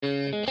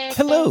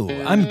Hello,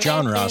 I'm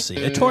John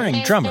Rossi, a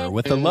touring drummer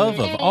with a love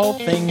of all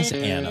things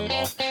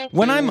animal.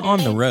 When I'm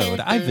on the road,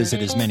 I visit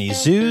as many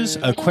zoos,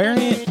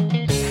 aquariums...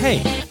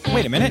 Hey,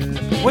 wait a minute.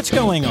 What's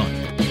going on?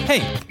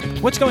 Hey,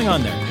 what's going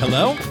on there?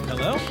 Hello?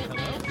 Hello?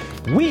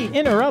 Hello? We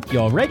interrupt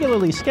your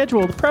regularly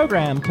scheduled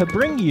program to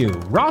bring you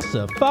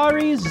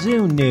Rossifari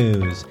Zoo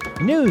News.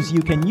 News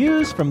you can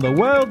use from the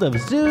world of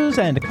zoos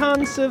and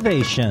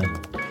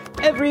conservation.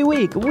 Every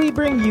week, we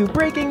bring you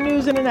breaking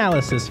news and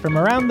analysis from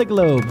around the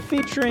globe,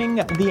 featuring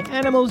the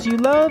animals you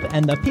love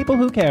and the people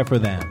who care for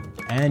them.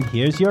 And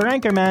here's your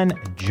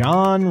anchorman,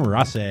 John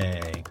Rossi.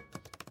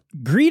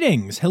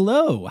 Greetings,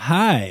 hello,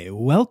 hi,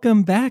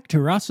 welcome back to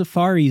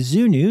Rossifari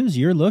Zoo News,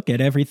 your look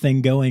at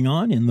everything going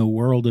on in the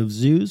world of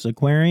zoos,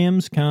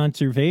 aquariums,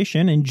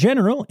 conservation, and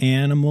general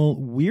animal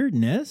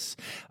weirdness.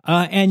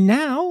 And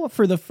now,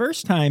 for the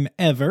first time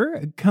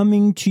ever,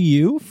 coming to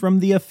you from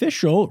the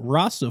official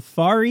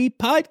Rossifari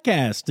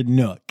podcast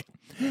nook.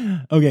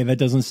 Okay, that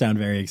doesn't sound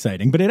very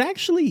exciting, but it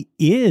actually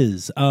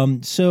is.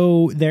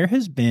 So there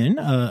has been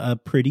a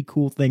pretty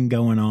cool thing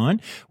going on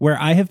where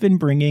I have been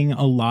bringing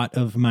a lot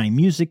of my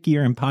music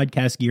gear and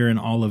podcast gear and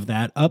all of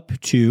that up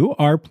to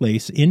our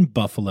place in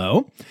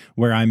Buffalo,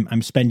 where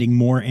I'm spending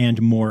more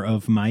and more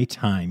of my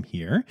time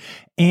here.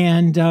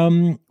 And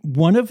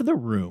one of the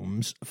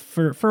rooms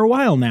for a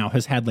while now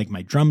has had like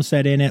my drum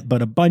set in it,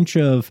 but a bunch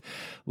of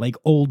like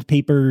old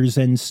papers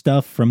and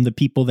stuff from the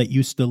people that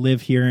used to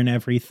live here and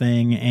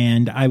everything.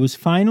 And I was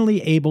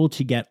finally able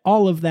to get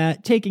all of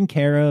that taken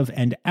care of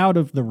and out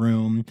of the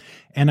room.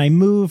 And I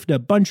moved a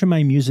bunch of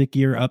my music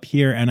gear up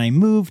here, and I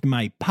moved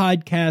my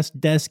podcast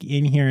desk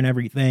in here and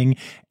everything.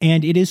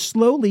 And it is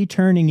slowly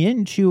turning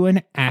into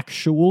an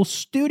actual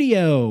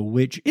studio,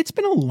 which it's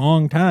been a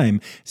long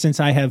time since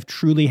I have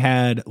truly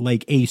had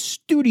like a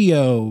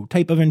studio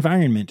type of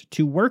environment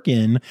to work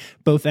in,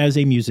 both as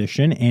a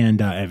musician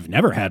and I've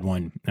never had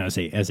one as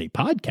a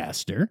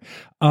podcaster.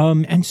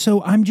 And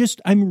so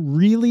I'm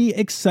really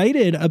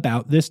excited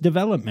about this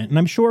development. And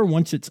I'm sure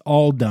once it's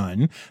all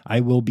done, I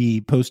will be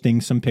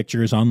posting some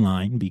pictures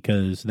online,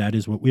 because that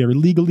is what we are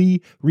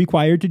legally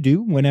required to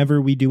do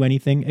whenever we do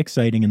anything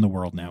exciting in the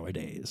world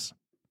nowadays.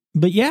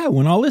 But yeah,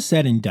 when all is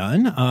said and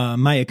done,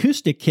 my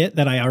acoustic kit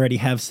that I already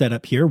have set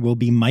up here will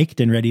be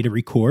mic'd and ready to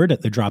record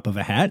at the drop of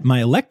a hat.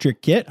 My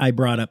electric kit I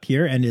brought up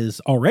here and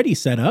is already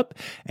set up.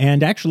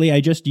 And actually,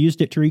 I just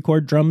used it to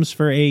record drums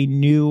for a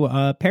new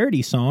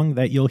parody song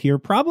that you'll hear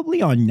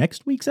probably on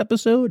next week's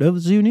episode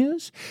of Zoo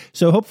News.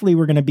 So hopefully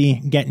we're going to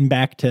be getting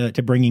back to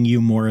bringing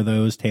you more of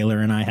those. Taylor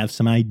and I have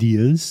some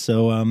ideas.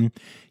 So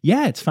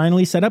yeah, it's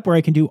finally set up where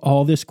I can do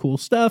all this cool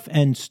stuff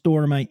and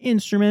store my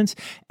instruments.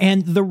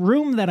 And the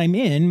room that I'm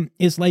in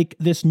is like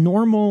this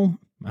normal,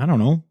 I don't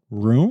know,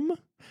 room?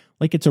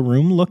 Like it's a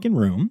room-looking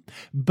room.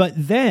 But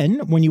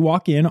then when you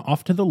walk in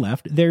off to the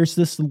left, there's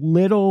this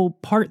little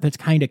part that's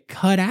kind of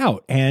cut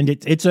out, and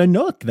it's a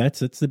nook. That's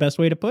the best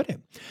way to put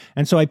it.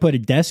 And so I put a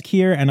desk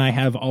here, and I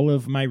have all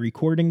of my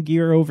recording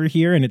gear over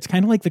here, and it's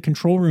kind of like the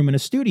control room in a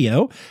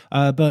studio,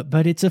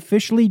 but it's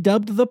officially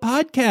dubbed the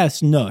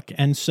podcast nook.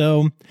 And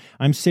so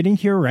I'm sitting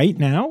here right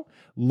now,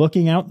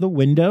 looking out the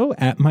window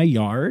at my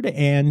yard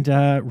and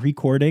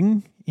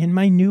recording in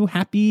my new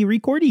happy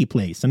recordy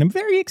place. And I'm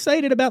very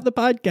excited about the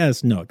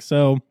podcast nook.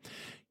 So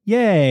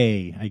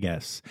yay, I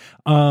guess.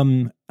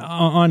 On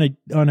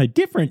a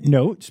different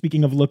note,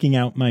 speaking of looking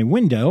out my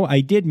window, I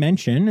did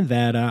mention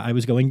that I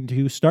was going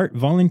to start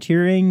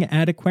volunteering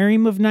at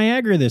Aquarium of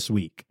Niagara this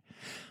week.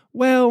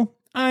 Well,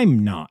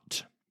 I'm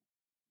not.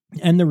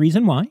 And the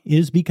reason why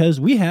is because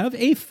we have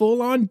a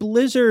full-on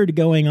blizzard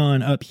going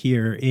on up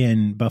here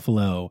in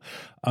Buffalo.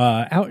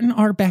 Out in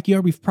our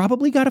backyard, we've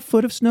probably got a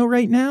foot of snow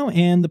right now,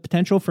 and the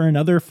potential for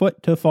another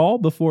foot to fall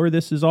before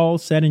this is all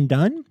said and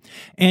done.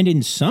 And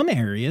in some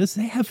areas,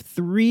 they have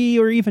 3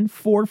 or even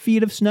 4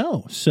 feet of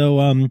snow.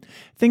 So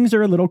things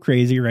are a little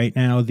crazy right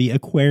now. The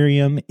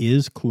aquarium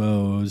is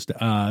closed.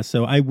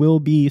 So I will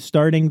be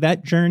starting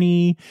that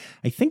journey,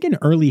 I think in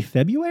early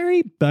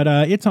February, but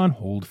it's on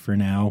hold for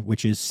now,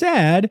 which is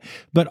sad,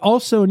 but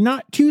also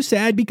not too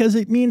sad because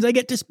it means I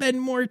get to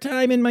spend more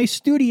time in my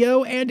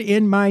studio and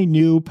in my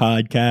new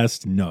podcast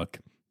nook.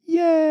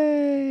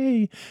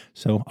 Yay!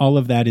 So all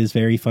of that is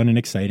very fun and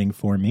exciting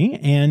for me,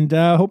 and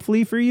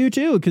hopefully for you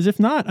too, because if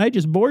not, I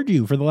just bored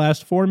you for the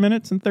last 4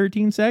 minutes and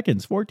 13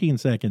 seconds, 14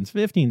 seconds,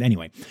 15.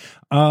 Anyway,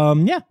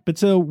 but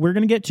so we're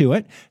going to get to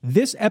it.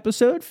 This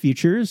episode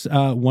features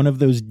one of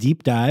those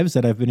deep dives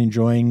that I've been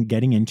enjoying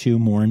getting into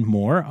more and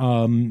more,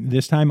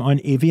 this time on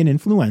avian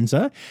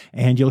influenza,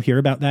 and you'll hear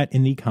about that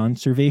in the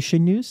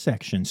conservation news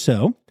section.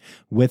 So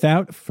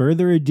without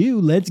further ado,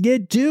 let's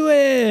get to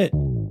it!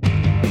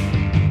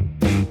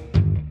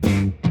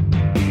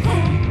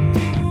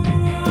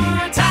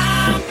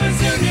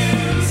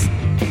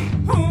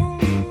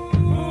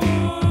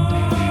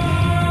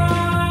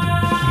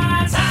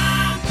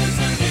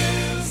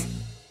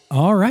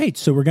 All right,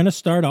 so we're going to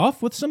start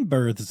off with some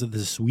births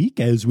this week,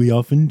 as we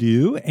often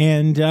do,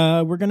 and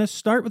we're going to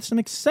start with some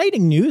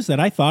exciting news that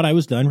I thought I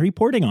was done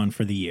reporting on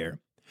for the year.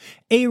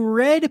 A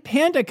red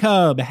panda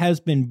cub has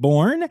been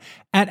born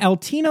at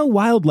Altina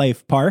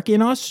Wildlife Park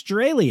in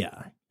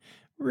Australia.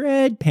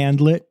 Red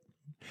pandlet.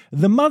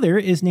 The mother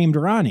is named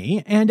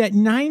Ronnie, and at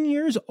 9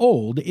 years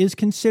old is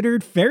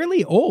considered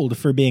fairly old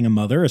for being a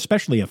mother,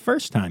 especially a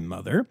first-time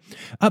mother.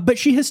 But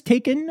she has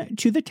taken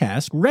to the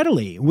task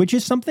readily, which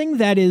is something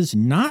that is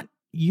not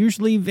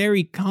usually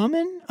very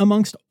common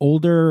amongst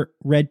older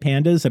red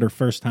pandas that are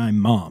first-time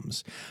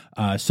moms.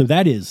 So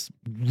that is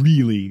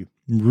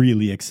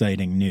really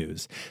exciting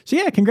news. So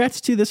yeah, congrats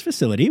to this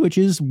facility, which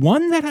is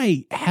one that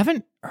I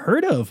haven't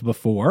heard of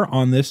before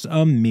on this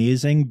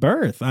amazing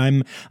birth.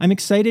 I'm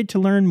excited to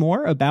learn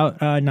more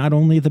about not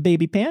only the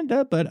baby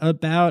panda, but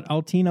about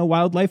Altina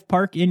Wildlife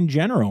Park in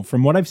general.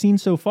 From what I've seen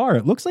so far,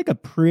 it looks like a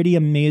pretty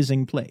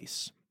amazing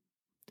place.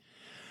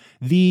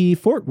 The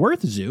Fort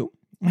Worth Zoo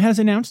has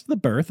announced the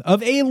birth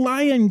of a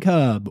lion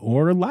cub,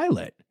 or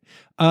lilet.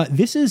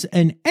 This is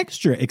an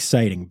extra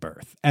exciting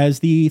birth, as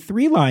the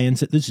 3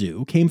 lions at the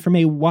zoo came from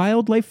a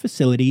wildlife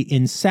facility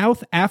in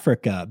South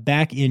Africa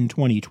back in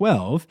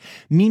 2012,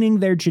 meaning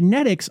their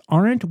genetics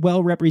aren't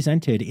well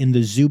represented in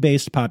the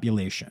zoo-based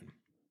population.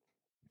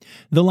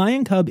 The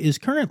lion cub is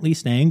currently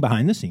staying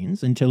behind the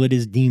scenes until it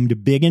is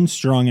deemed big and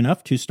strong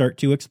enough to start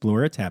to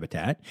explore its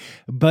habitat,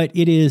 but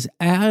it is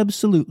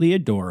absolutely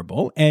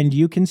adorable, and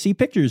you can see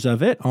pictures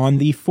of it on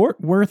the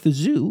Fort Worth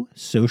Zoo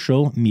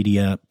social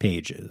media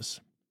pages.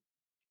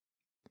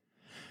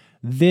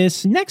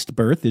 This next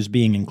birth is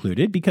being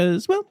included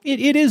because, well,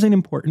 it is an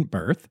important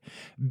birth,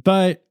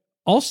 but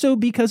also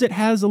because it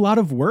has a lot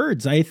of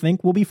words I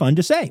think will be fun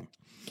to say.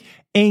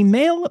 A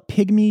male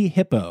pygmy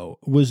hippo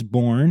was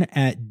born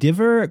at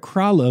Diver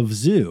Kralov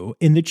Zoo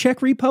in the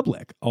Czech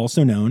Republic,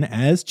 also known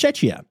as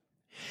Czechia.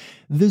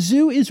 The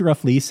zoo is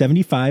roughly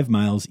 75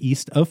 miles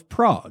east of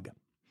Prague.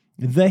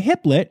 The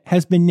hiplet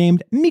has been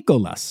named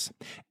Mikolas,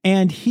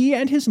 and he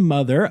and his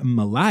mother,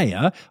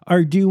 Malaya,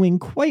 are doing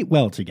quite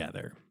well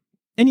together.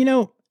 And you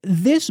know,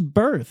 this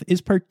birth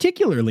is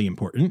particularly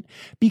important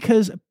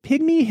because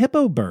pygmy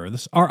hippo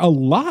births are a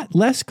lot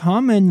less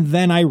common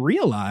than I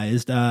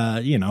realized,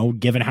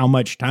 given how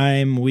much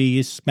time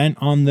we spent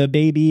on the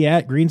baby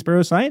at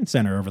Greensboro Science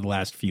Center over the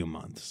last few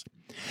months.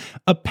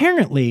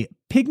 Apparently,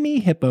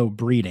 pygmy hippo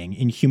breeding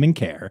in human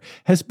care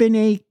has been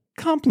a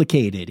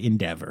complicated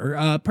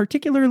endeavor,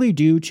 particularly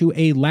due to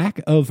a lack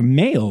of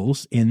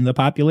males in the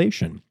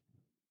population.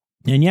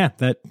 And yeah,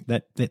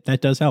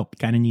 that does help.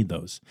 Kind of need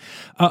those.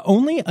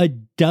 Only a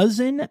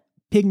dozen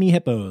pygmy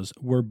hippos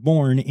were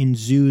born in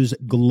zoos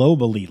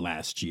globally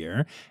last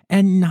year,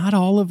 and not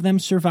all of them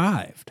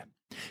survived.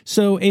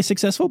 So a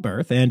successful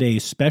birth, and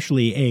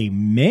especially a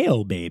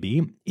male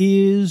baby,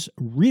 is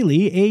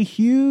really a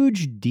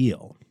huge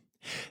deal.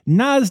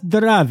 Na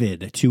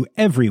zdravid to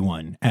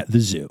everyone at the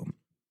zoo.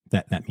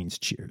 That means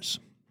cheers.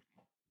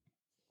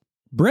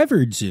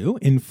 Brevard Zoo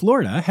in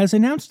Florida has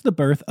announced the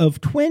birth of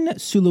twin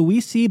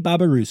Sulawesi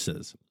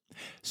babirussas.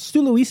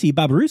 Sulawesi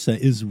babirussa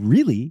is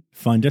really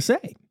fun to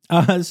say.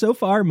 So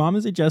far, Mom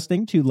is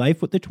adjusting to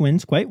life with the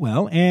twins quite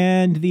well,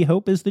 and the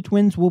hope is the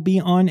twins will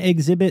be on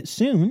exhibit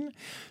soon.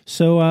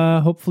 So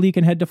hopefully you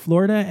can head to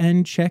Florida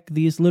and check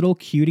these little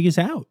cuties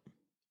out.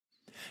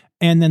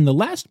 And then the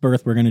last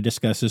birth we're going to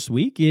discuss this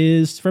week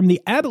is from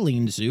the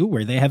Abilene Zoo,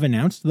 where they have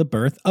announced the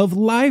birth of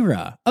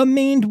Lyra, a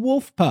maned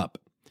wolf pup.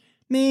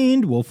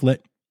 Maned wolflet.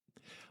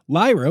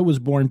 Lyra was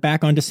born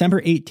back on December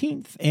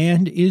 18th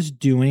and is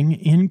doing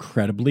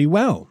incredibly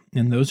well.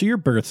 And those are your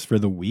births for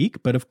the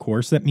week, but of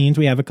course that means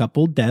we have a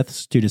couple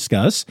deaths to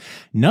discuss.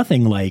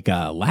 Nothing like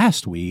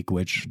last week,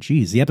 which,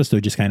 geez, the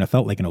episode just kind of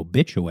felt like an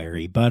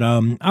obituary. But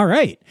all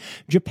right,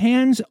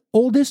 Japan's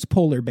oldest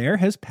polar bear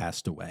has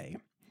passed away.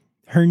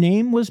 Her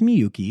name was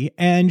Miyuki,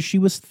 and she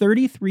was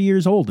 33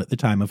 years old at the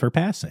time of her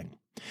passing.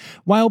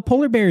 While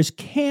polar bears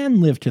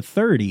can live to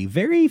 30,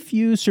 very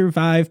few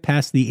survive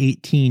past the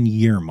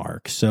 18-year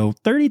mark, so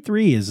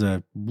 33 is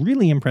a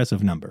really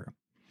impressive number.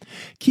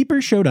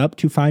 Keepers showed up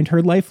to find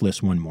her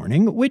lifeless one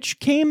morning, which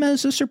came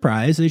as a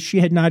surprise as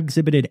she had not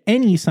exhibited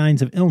any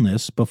signs of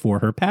illness before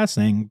her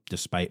passing,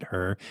 despite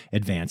her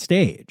advanced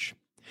age.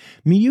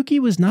 Miyuki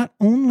was not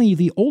only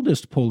the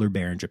oldest polar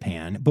bear in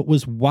Japan, but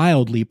was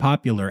wildly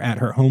popular at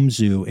her home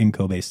zoo in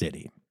Kobe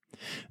City.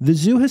 The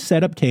zoo has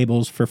set up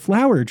tables for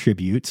flower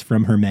tributes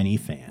from her many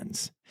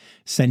fans,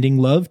 sending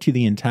love to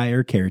the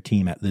entire care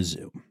team at the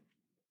zoo.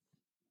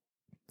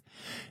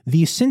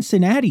 The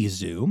Cincinnati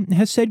Zoo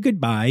has said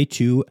goodbye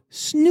to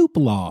Snoop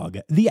Log,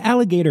 the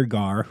alligator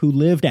gar who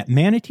lived at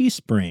Manatee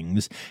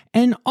Springs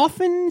and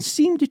often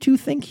seemed to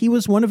think he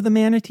was one of the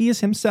manatees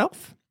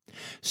himself.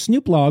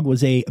 Snoop Log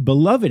was a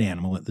beloved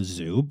animal at the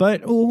zoo,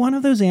 but one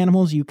of those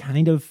animals you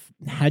kind of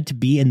had to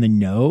be in the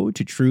know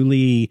to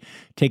truly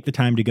take the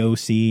time to go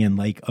see and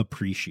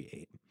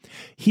appreciate.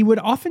 He would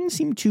often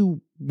seem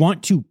to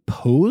want to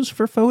pose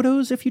for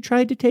photos if you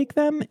tried to take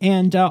them,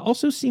 and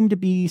also seemed to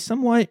be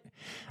somewhat,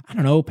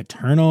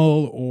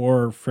 paternal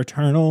or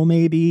fraternal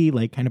maybe,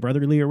 kind of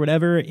brotherly or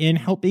whatever, in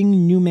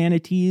helping new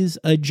manatees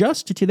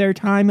adjust to their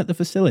time at the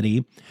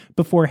facility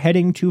before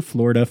heading to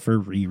Florida for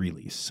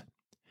re-release.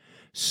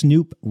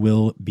 Snoop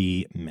will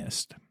be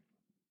missed.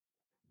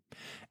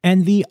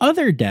 And the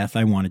other death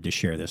I wanted to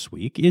share this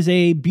week is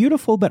a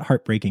beautiful but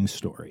heartbreaking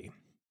story.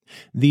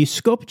 The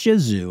Skopje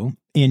Zoo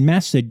in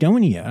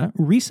Macedonia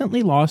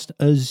recently lost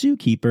a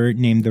zookeeper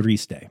named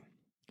Riste.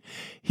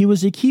 He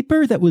was a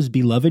keeper that was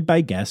beloved by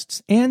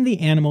guests and the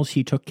animals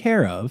he took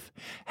care of,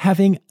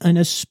 having an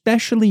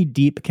especially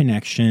deep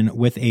connection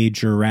with a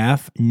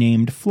giraffe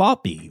named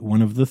Floppy,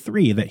 one of the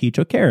three that he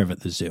took care of at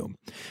the zoo.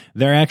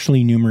 There are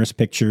actually numerous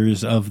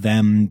pictures of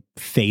them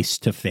face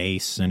to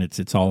face, and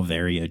it's all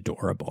very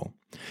adorable.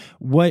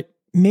 What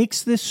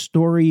makes this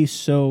story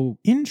so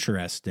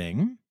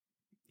interesting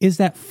is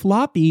that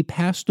Floppy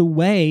passed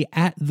away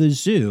at the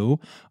zoo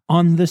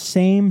on the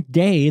same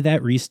day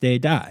that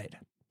Riste died.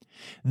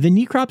 The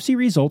necropsy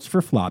results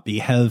for Floppy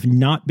have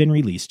not been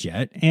released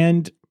yet,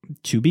 and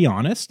to be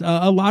honest,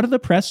 a lot of the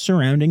press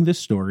surrounding this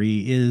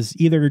story is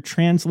either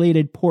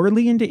translated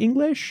poorly into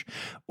English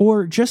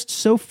or just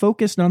so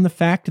focused on the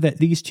fact that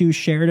these two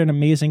shared an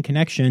amazing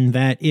connection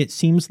that it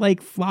seems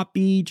like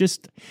Floppy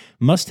just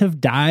must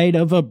have died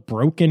of a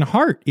broken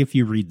heart if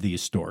you read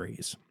these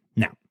stories.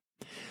 Now,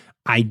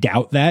 I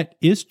doubt that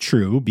is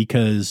true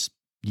because,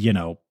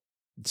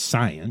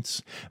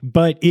 science,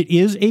 but it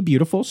is a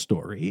beautiful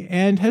story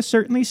and has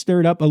certainly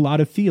stirred up a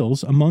lot of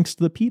feels amongst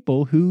the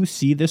people who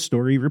see this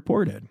story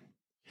reported.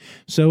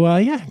 So,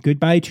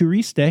 goodbye to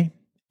Riste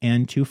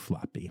and to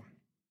Floppy.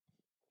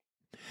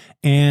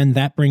 And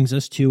that brings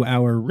us to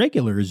our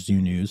regular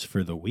zoo news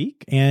for the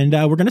week. And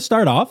we're going to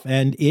start off,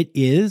 and it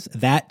is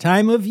that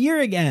time of year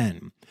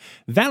again.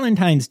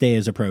 Valentine's Day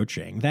is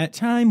approaching, that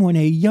time when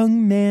a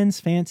young man's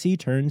fancy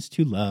turns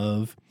to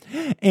love,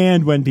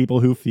 and when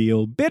people who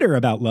feel bitter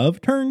about love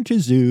turn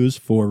to zoos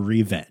for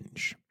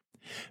revenge.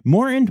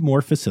 More and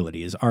more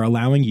facilities are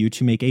allowing you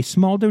to make a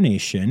small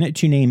donation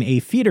to name a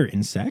feeder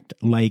insect,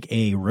 like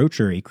a roach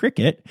or a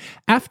cricket,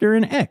 after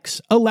an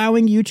ex,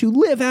 allowing you to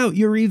live out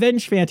your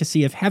revenge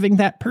fantasy of having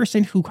that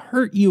person who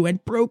hurt you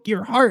and broke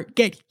your heart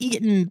get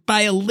eaten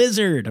by a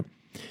lizard.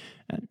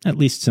 At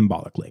least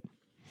symbolically.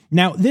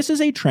 Now, this is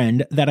a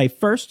trend that I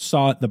first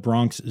saw at the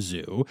Bronx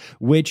Zoo,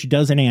 which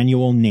does an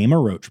annual Name a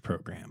Roach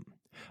program.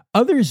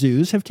 Other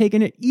zoos have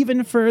taken it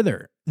even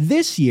further.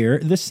 This year,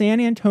 the San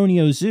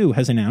Antonio Zoo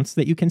has announced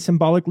that you can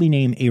symbolically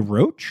name a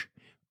roach,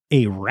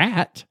 a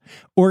rat,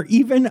 or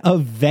even a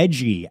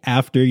veggie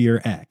after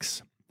your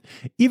ex.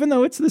 Even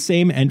though it's the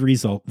same end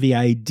result, the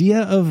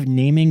idea of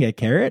naming a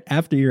carrot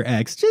after your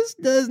ex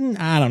just doesn't,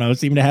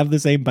 seem to have the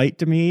same bite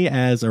to me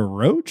as a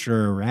roach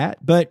or a rat,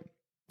 but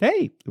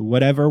hey,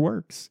 whatever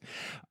works.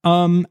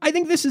 I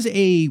think this is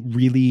a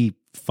really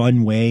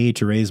fun way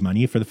to raise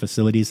money for the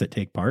facilities that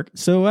take part.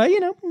 So,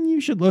 you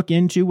should look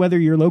into whether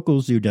your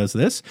local zoo does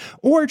this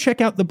or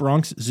check out the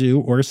Bronx Zoo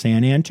or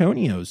San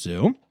Antonio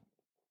Zoo.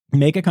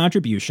 Make a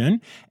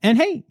contribution and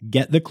hey,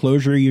 get the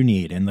closure you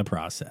need in the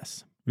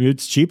process.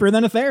 It's cheaper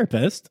than a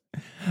therapist.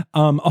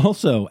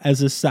 Also,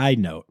 as a side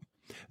note,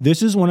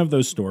 this is one of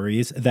those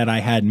stories that I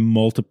had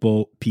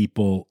multiple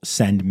people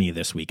send me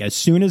this week. As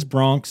soon as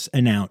Bronx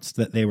announced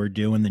that they were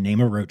doing the Name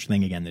a Roach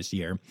thing again this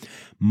year,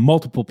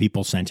 multiple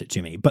people sent it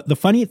to me. But the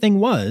funny thing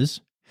was,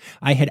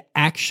 I had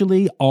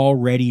actually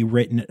already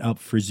written it up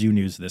for Zoo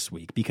News this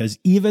week because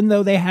even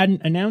though they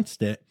hadn't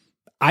announced it,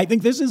 I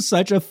think this is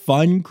such a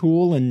fun,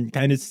 cool, and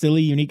kind of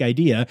silly, unique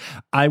idea.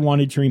 I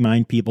wanted to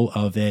remind people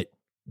of it,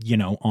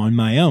 on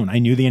my own. I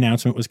knew the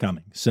announcement was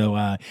coming.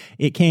 So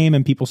it came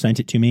and people sent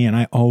it to me and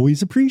I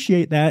always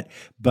appreciate that.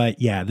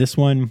 But yeah, this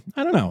one,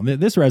 I don't know,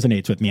 this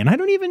resonates with me. And I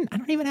don't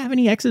even have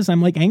any exes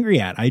I'm like angry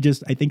at. I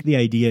think the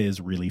idea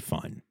is really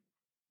fun.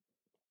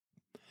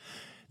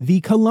 The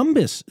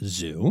Columbus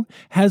Zoo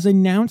has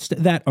announced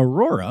that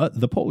Aurora,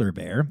 the polar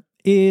bear,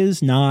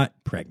 is not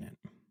pregnant.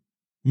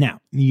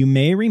 Now, you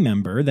may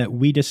remember that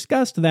we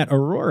discussed that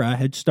Aurora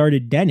had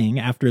started denning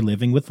after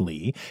living with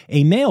Lee,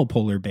 a male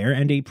polar bear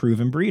and a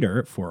proven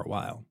breeder, for a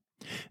while.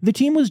 The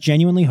team was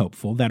genuinely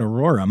hopeful that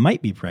Aurora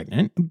might be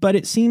pregnant, but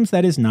it seems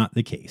that is not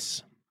the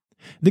case.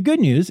 The good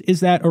news is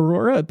that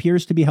Aurora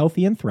appears to be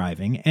healthy and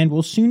thriving and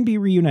will soon be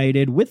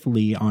reunited with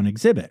Lee on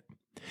exhibit.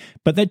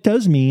 But that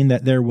does mean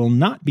that there will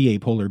not be a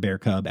polar bear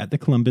cub at the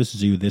Columbus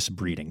Zoo this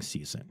breeding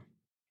season.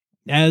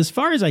 As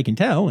far as I can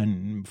tell,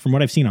 and from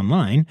what I've seen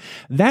online,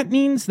 that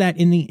means that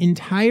in the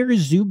entire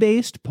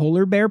zoo-based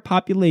polar bear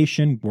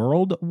population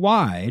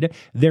worldwide,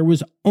 there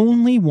was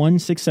only one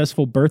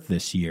successful birth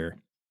this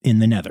year in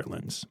the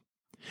Netherlands.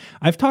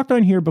 I've talked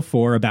on here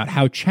before about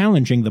how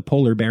challenging the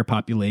polar bear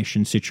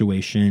population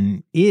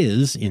situation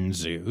is in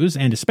zoos,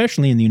 and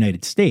especially in the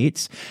United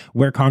States,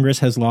 where Congress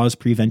has laws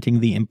preventing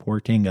the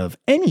importing of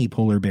any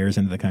polar bears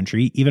into the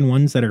country, even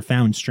ones that are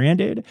found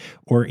stranded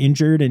or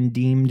injured and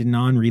deemed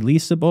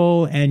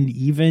non-releasable, and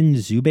even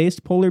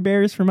zoo-based polar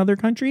bears from other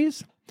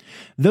countries.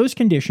 Those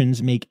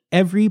conditions make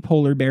every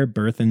polar bear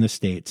birth in the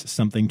States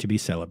something to be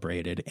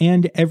celebrated,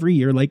 and every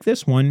year like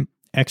this one,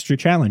 extra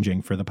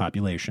challenging for the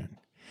population.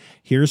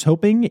 Here's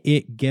hoping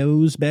it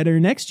goes better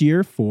next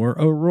year for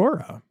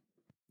Aurora.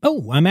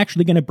 Oh, I'm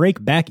actually going to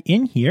break back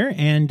in here,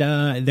 and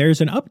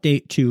there's an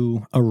update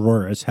to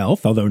Aurora's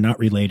health, although not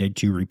related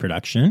to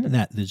reproduction,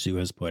 that the zoo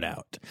has put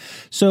out.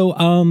 So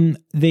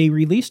they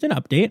released an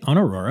update on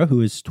Aurora, who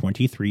is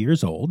 23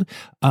 years old,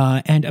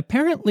 and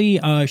apparently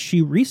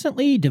she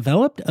recently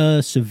developed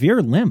a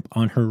severe limp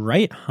on her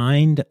right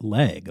hind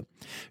leg.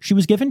 She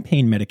was given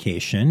pain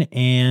medication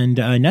and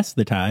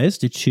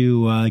anesthetized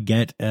to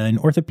get an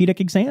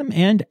orthopedic exam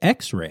and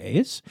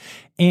x-rays.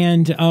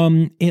 And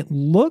it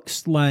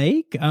looks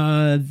like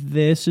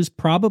this is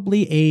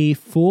probably a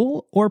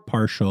full or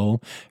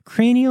partial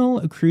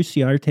cranial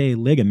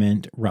cruciate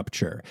ligament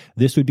rupture.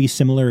 This would be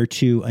similar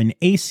to an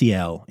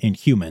ACL in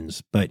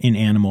humans, but in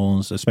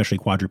animals, especially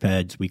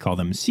quadrupeds, we call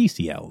them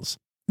CCLs.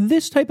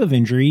 This type of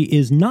injury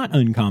is not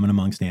uncommon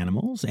amongst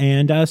animals,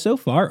 and so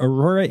far,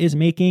 Aurora is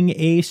making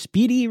a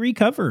speedy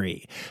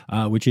recovery,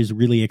 which is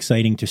really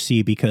exciting to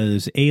see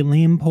because a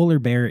lame polar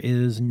bear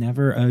is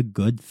never a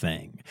good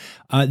thing.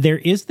 There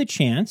is the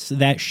chance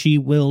that she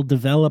will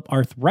develop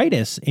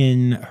arthritis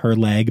in her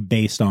leg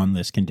based on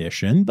this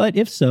condition, but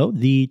if so,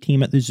 the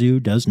team at the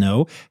zoo does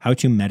know how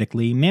to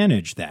medically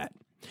manage that.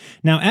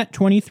 Now, at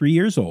 23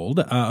 years old,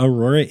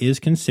 Aurora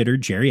is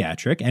considered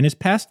geriatric and is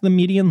past the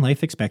median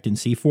life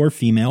expectancy for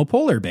female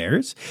polar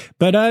bears,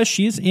 but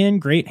she's in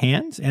great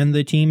hands, and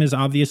the team is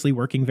obviously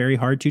working very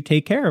hard to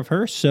take care of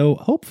her, so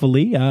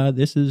hopefully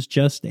this is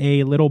just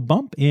a little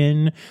bump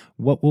in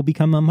what will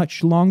become a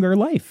much longer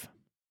life.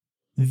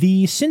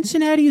 The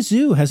Cincinnati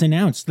Zoo has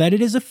announced that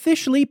it is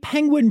officially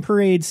penguin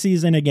parade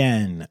season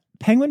again.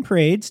 Penguin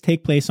parades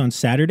take place on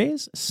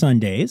Saturdays,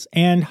 Sundays,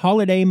 and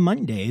holiday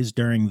Mondays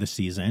during the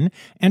season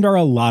and are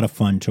a lot of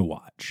fun to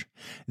watch.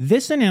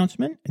 This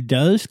announcement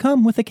does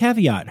come with a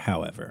caveat,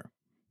 however.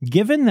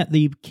 Given that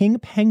the king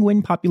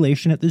penguin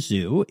population at the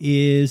zoo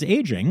is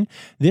aging,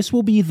 this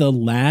will be the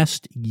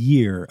last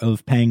year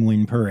of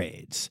penguin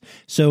parades.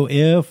 So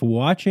if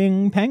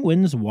watching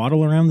penguins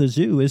waddle around the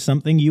zoo is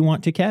something you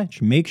want to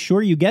catch, make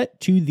sure you get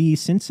to the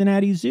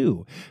Cincinnati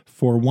Zoo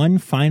for one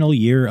final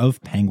year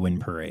of penguin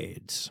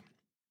parades.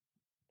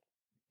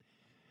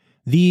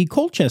 The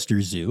Colchester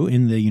Zoo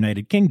in the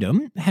United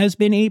Kingdom has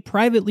been a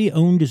privately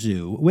owned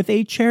zoo with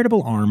a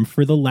charitable arm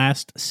for the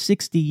last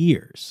 60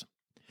 years.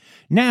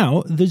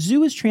 Now, the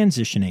zoo is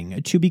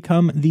transitioning to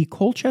become the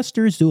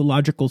Colchester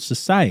Zoological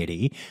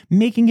Society,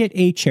 making it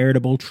a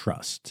charitable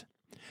trust.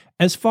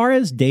 As far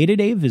as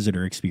day-to-day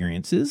visitor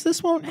experiences,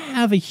 this won't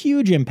have a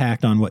huge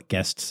impact on what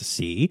guests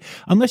see,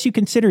 unless you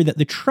consider that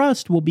the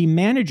trust will be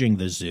managing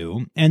the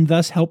zoo and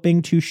thus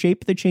helping to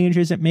shape the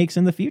changes it makes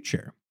in the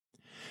future.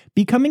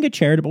 Becoming a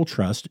charitable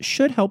trust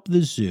should help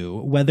the zoo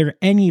weather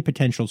any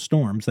potential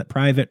storms that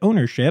private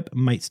ownership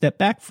might step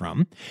back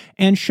from,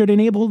 and should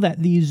enable that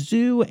the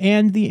zoo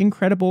and the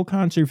incredible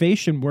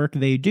conservation work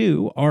they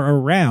do are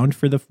around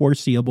for the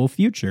foreseeable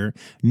future,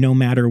 no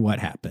matter what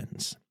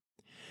happens.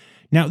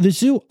 Now, the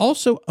zoo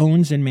also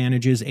owns and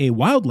manages a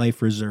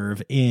wildlife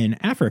reserve in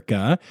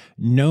Africa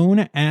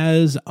known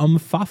as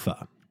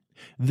Umfafa.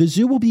 The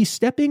zoo will be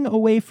stepping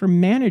away from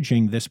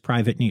managing this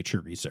private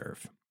nature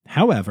reserve.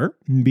 However,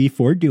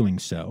 before doing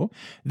so,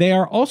 they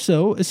are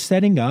also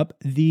setting up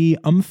the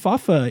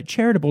Umfafa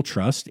Charitable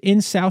Trust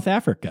in South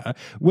Africa,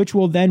 which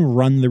will then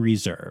run the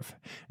reserve.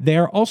 They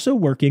are also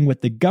working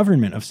with the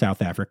government of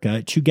South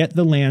Africa to get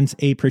the lands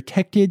a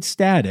protected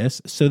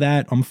status so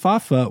that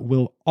Umfafa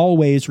will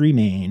always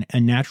remain a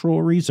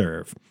natural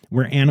reserve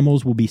where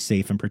animals will be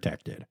safe and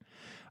protected.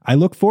 I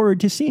look forward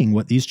to seeing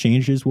what these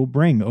changes will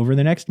bring over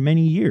the next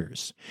many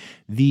years.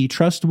 The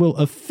trust will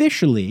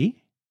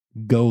officially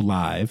go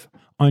live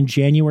on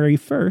January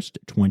 1st,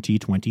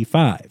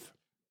 2025,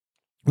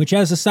 which,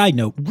 as a side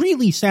note,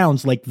 really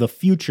sounds like the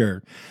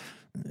future,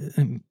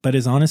 but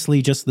is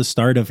honestly just the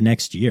start of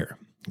next year.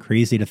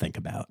 Crazy to think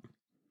about.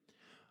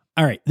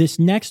 All right, this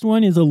next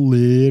one is a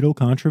little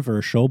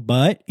controversial,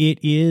 but it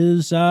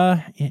is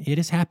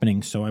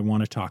happening, so I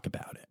want to talk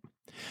about it.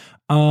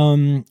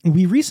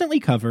 We recently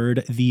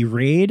covered the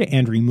raid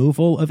and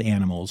removal of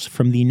animals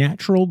from the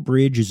Natural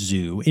Bridge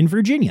Zoo in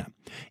Virginia,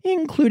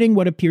 including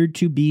what appeared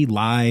to be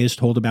lies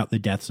told about the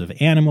deaths of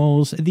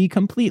animals, the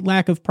complete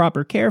lack of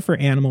proper care for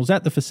animals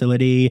at the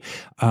facility,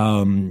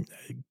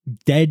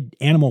 dead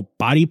animal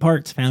body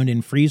parts found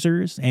in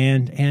freezers,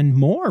 and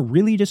more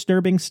really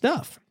disturbing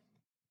stuff.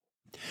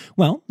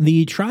 Well,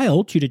 the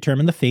trial to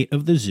determine the fate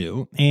of the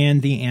zoo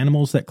and the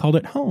animals that called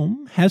it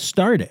home has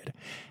started.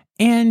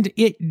 And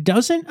it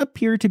doesn't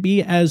appear to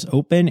be as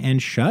open and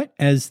shut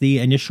as the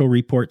initial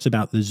reports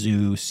about the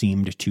zoo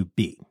seemed to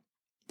be.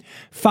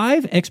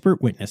 5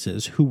 expert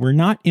witnesses who were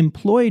not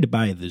employed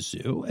by the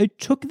zoo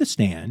took the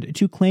stand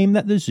to claim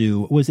that the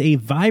zoo was a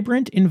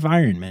vibrant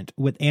environment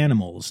with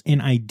animals in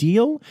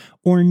ideal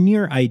or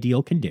near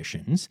ideal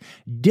conditions,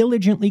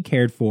 diligently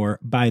cared for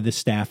by the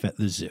staff at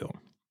the zoo.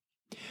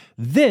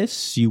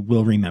 This, you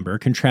will remember,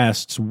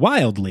 contrasts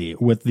wildly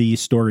with the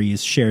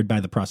stories shared by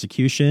the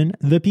prosecution,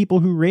 the people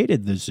who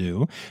raided the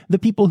zoo, the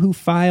people who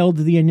filed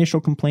the initial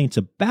complaints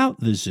about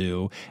the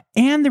zoo,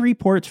 and the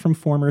reports from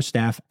former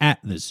staff at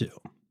the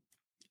zoo.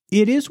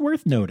 It is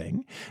worth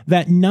noting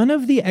that none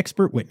of the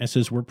expert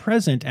witnesses were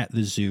present at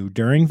the zoo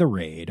during the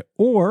raid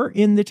or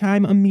in the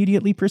time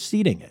immediately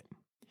preceding it.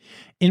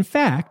 In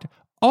fact,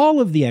 all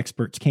of the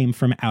experts came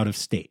from out of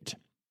state.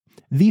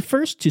 The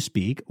first to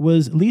speak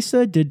was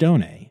Lisa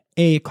Didone,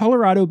 a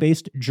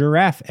Colorado-based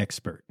giraffe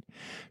expert.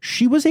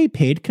 She was a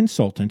paid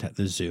consultant at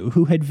the zoo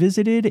who had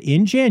visited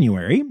in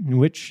January,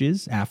 which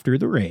is after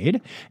the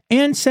raid,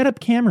 and set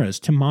up cameras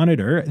to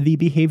monitor the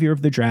behavior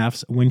of the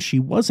giraffes when she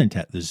wasn't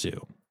at the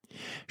zoo.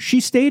 She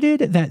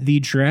stated that the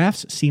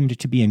giraffes seemed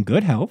to be in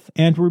good health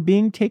and were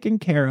being taken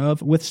care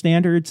of with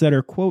standards that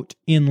are, quote,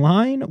 in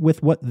line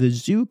with what the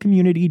zoo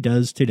community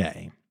does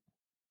today.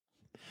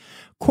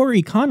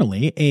 Corey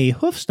Connolly, a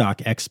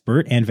hoofstock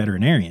expert and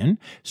veterinarian,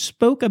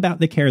 spoke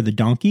about the care the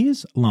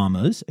donkeys,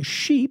 llamas,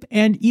 sheep,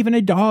 and even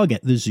a dog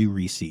at the zoo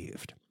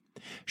received.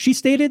 She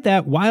stated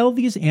that while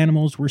these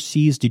animals were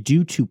seized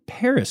due to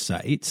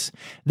parasites,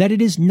 that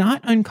it is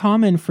not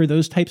uncommon for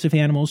those types of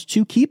animals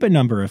to keep a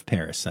number of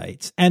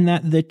parasites, and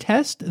that the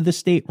test the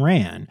state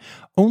ran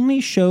only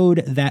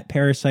showed that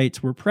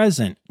parasites were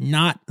present,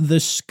 not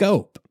the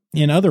scope.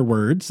 In other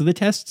words, the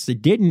tests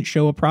didn't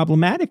show a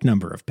problematic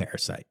number of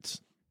parasites.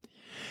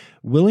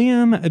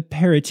 William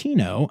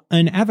Peritino,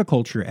 an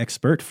aviculture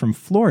expert from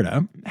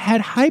Florida, had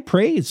high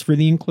praise for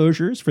the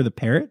enclosures for the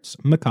parrots,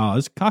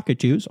 macaws,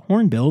 cockatoos,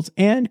 hornbills,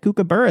 and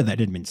kookaburra that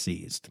had been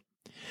seized.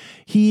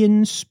 He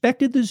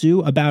inspected the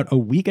zoo about a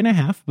week and a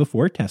half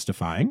before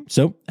testifying,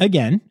 so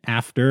again,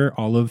 after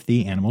all of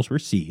the animals were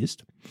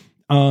seized.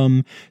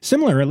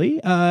 Similarly,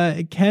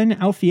 Ken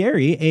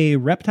Alfieri, a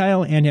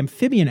reptile and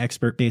amphibian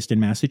expert based in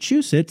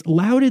Massachusetts,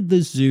 lauded the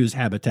zoo's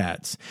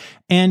habitats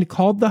and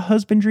called the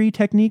husbandry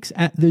techniques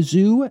at the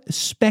zoo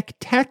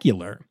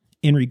spectacular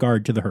in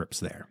regard to the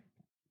herps there.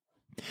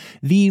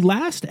 The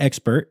last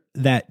expert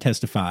that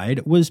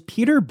testified was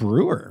Peter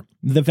Brewer,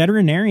 the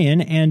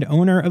veterinarian and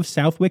owner of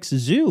Southwick's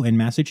Zoo in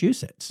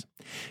Massachusetts.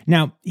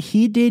 Now,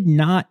 he did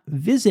not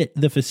visit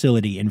the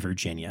facility in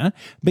Virginia,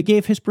 but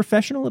gave his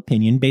professional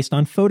opinion based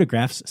on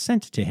photographs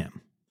sent to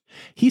him.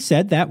 He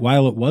said that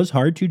while it was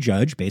hard to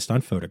judge based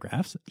on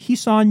photographs, he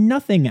saw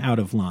nothing out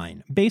of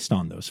line based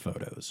on those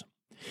photos.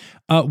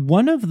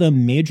 One of the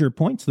major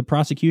points the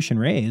prosecution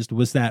raised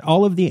was that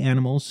all of the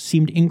animals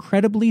seemed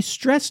incredibly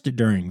stressed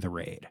during the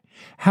raid.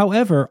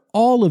 However,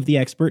 all of the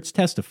experts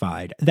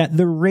testified that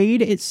the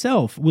raid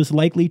itself was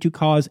likely to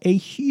cause a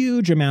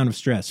huge amount of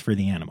stress for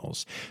the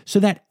animals, so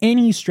that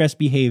any stress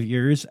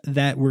behaviors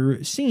that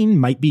were seen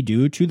might be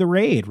due to the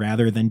raid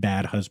rather than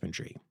bad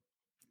husbandry.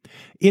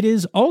 It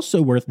is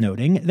also worth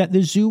noting that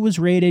the zoo was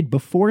raided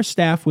before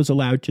staff was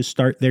allowed to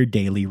start their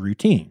daily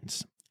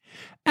routines.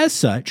 As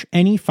such,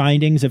 any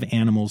findings of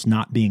animals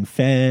not being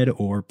fed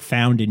or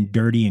found in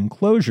dirty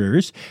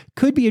enclosures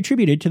could be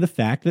attributed to the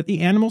fact that the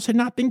animals had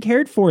not been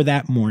cared for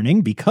that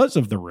morning because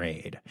of the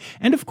raid.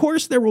 And of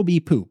course there will be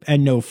poop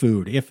and no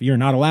food if you're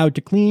not allowed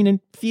to clean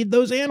and feed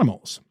those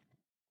animals.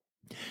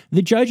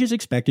 The judge is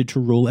expected to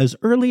rule as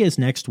early as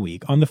next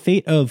week on the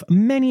fate of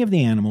many of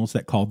the animals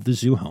that called the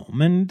zoo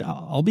home, and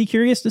I'll be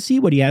curious to see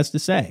what he has to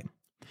say.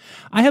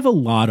 I have a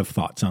lot of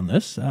thoughts on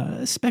this,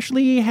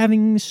 especially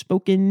having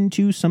spoken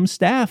to some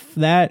staff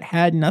that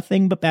had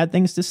nothing but bad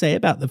things to say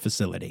about the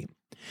facility.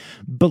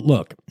 But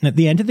look, at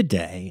the end of the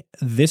day,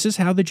 this is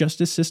how the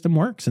justice system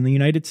works in the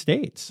United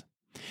States.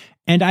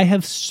 And I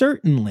have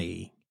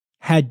certainly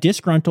had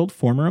disgruntled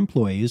former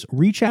employees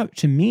reach out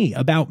to me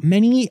about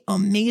many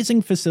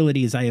amazing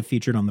facilities I have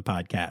featured on the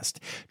podcast,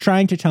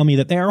 trying to tell me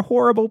that they are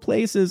horrible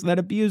places that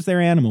abuse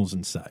their animals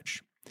and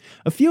such.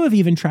 A few have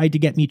even tried to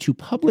get me to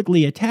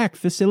publicly attack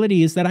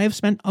facilities that I have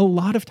spent a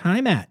lot of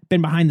time at,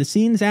 been behind the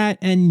scenes at,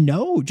 and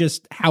know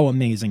just how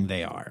amazing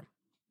they are.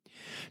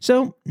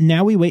 So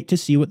now we wait to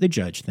see what the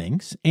judge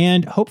thinks,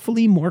 and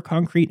hopefully more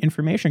concrete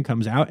information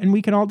comes out and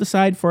we can all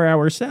decide for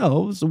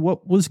ourselves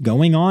what was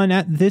going on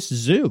at this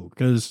zoo,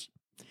 because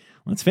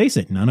let's face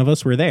it, none of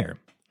us were there.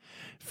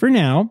 For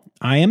now,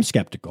 I am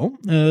skeptical,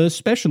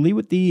 especially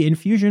with the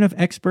infusion of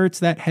experts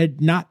that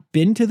had not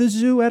been to the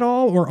zoo at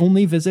all or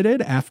only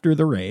visited after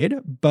the raid,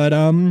 but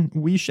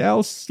we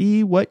shall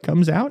see what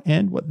comes out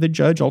and what the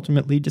judge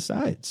ultimately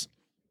decides.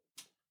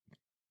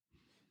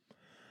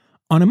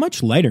 On a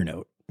much lighter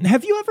note,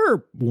 have you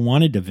ever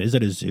wanted to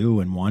visit a zoo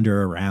and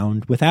wander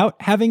around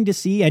without having to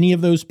see any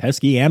of those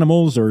pesky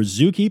animals or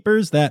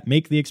zookeepers that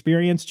make the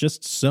experience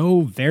just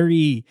so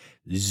very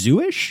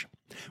zoo-ish?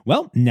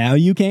 Well, now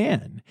you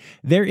can.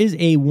 There is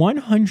a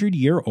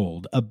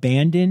 100-year-old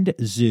abandoned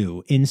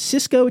zoo in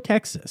Cisco,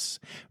 Texas,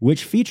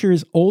 which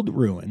features old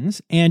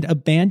ruins and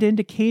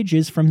abandoned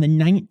cages from the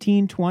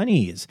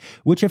 1920s,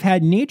 which have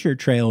had nature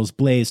trails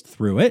blazed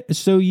through it,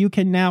 so you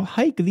can now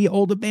hike the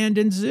old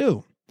abandoned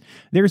zoo.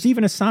 There's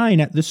even a sign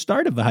at the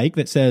start of the hike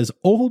that says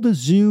Old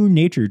Zoo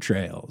Nature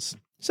Trails.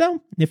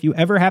 So, if you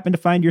ever happen to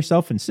find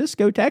yourself in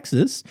Cisco,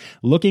 Texas,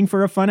 looking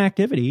for a fun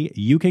activity,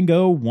 you can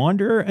go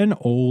wander an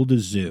old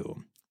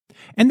zoo.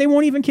 And they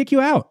won't even kick you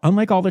out,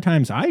 unlike all the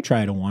times I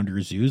try to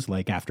wander zoos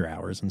like after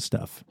hours and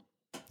stuff.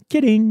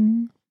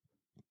 Kidding.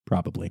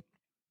 Probably.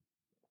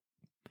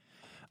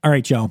 All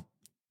right, y'all.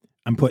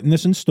 I'm putting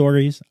this in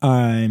stories.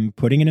 I'm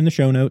putting it in the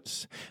show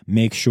notes.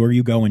 Make sure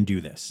you go and do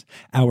this.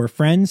 Our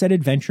friends at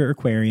Adventure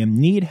Aquarium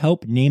need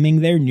help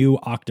naming their new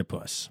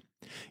octopus.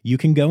 You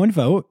can go and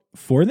vote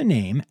for the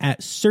name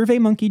at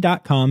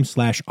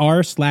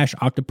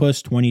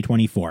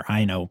surveymonkey.com/r/octopus2024.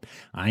 I know.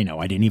 I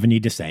didn't even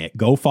need to say it.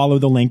 Go follow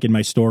the link in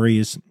my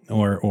stories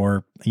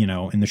or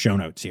in the show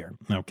notes here.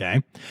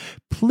 Okay.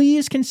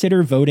 Please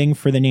consider voting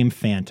for the name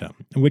Phantom,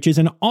 which is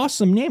an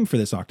awesome name for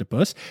this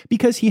octopus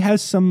because he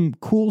has some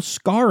cool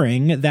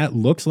scarring that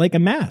looks like a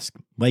mask,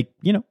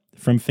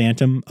 from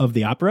Phantom of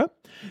the Opera.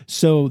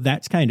 So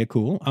that's kind of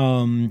cool.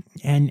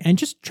 And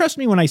just trust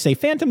me when I say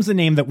Phantom's the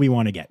name that we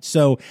want to get.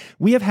 So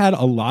we have had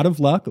a lot of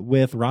luck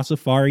with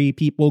Rossifari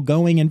people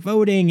going and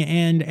voting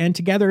and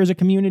together as a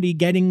community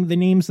getting the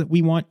names that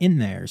we want in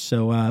there.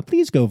 So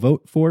please go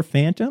vote for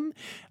Phantom.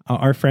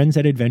 Our friends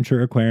at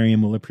Adventure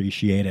Aquarium will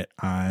appreciate it,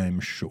 I'm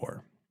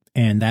sure.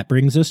 And that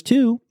brings us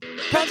to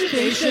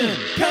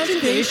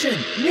Conservation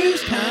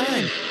news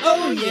time.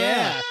 Oh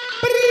yeah.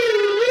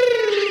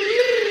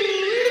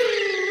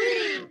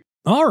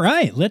 All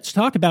right, let's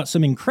talk about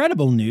some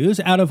incredible news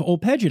out of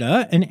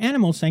Olpegida, an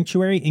animal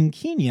sanctuary in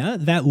Kenya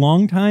that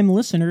longtime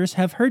listeners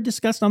have heard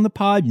discussed on the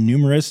pod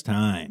numerous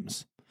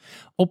times.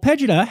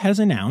 Olpegida has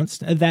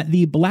announced that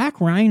the black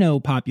rhino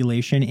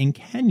population in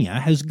Kenya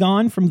has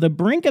gone from the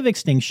brink of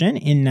extinction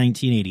in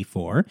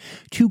 1984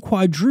 to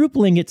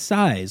quadrupling its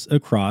size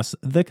across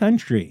the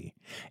country.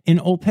 In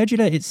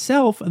Olpegida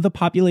itself, the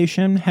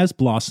population has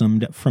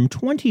blossomed from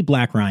 20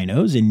 black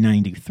rhinos in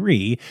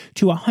 93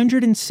 to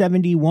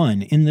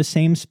 171 in the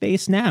same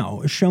space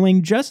now,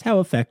 showing just how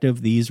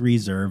effective these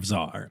reserves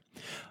are.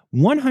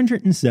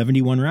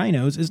 171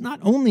 rhinos is not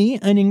only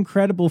an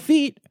incredible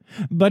feat,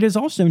 but is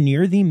also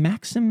near the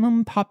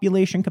maximum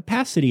population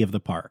capacity of the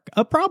park,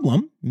 a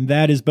problem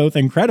that is both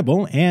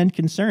incredible and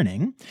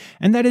concerning,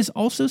 and that is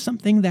also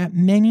something that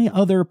many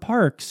other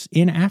parks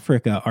in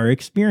Africa are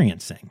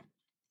experiencing.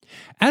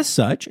 As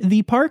such,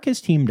 the park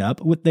has teamed up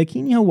with the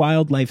Kenya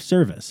Wildlife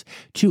Service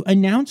to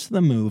announce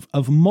the move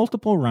of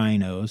multiple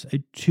rhinos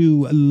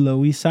to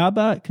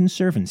Loisaba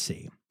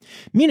Conservancy,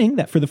 meaning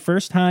that for the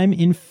first time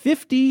in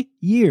 50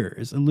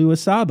 years,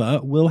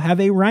 Luasaba will have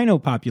a rhino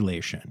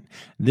population.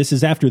 This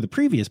is after the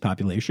previous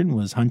population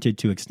was hunted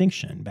to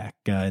extinction back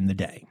in the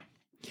day.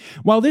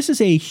 While this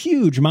is a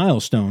huge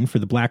milestone for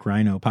the black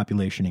rhino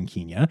population in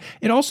Kenya,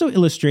 it also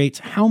illustrates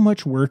how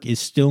much work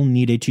is still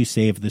needed to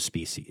save the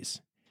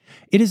species.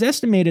 It is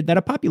estimated that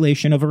a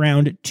population of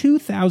around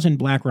 2,000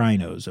 black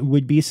rhinos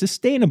would be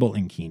sustainable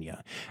in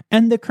Kenya,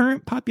 and the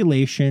current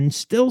population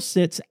still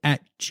sits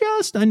at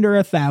just under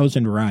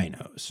 1,000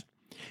 rhinos.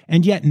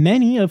 And yet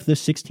many of the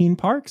 16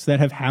 parks that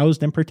have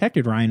housed and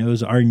protected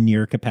rhinos are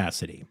near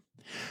capacity.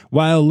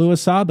 While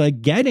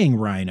Luasaba getting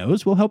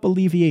rhinos will help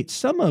alleviate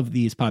some of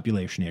these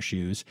population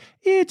issues,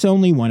 it's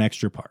only one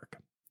extra park.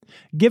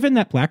 Given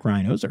that black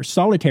rhinos are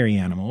solitary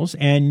animals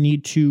and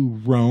need to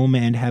roam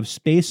and have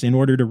space in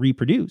order to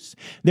reproduce,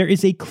 there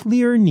is a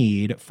clear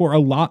need for a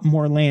lot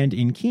more land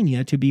in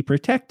Kenya to be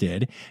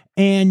protected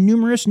and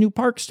numerous new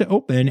parks to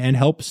open and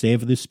help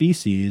save the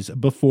species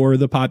before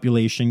the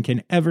population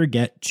can ever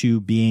get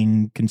to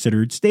being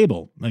considered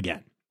stable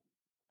again.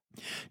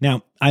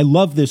 Now, I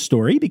love this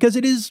story because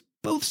it is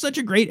both such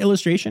a great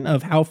illustration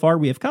of how far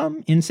we have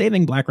come in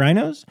saving black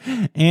rhinos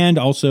and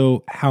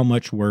also how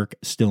much work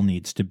still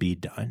needs to be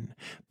done.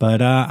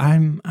 But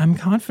I'm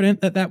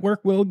confident that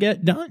work will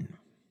get done.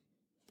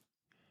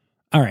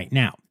 All right,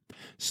 now,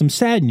 some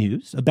sad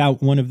news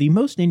about one of the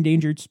most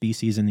endangered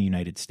species in the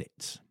United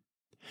States.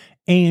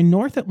 A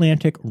North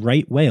Atlantic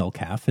right whale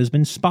calf has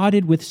been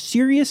spotted with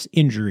serious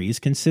injuries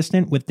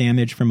consistent with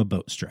damage from a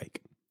boat strike.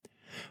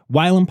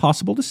 While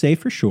impossible to say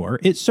for sure,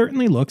 it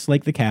certainly looks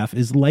like the calf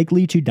is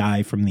likely to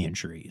die from the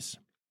injuries.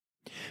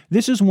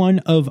 This is one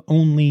of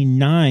only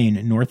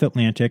 9 North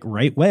Atlantic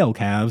right whale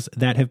calves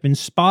that have been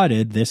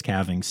spotted this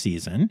calving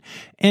season,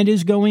 and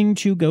is going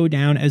to go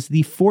down as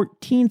the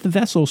 14th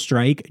vessel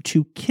strike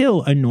to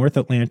kill a North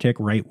Atlantic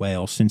right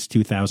whale since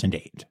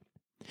 2008.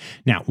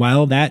 Now,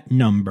 while that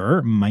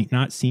number might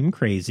not seem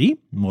crazy,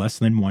 less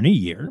than one a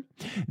year,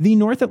 the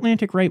North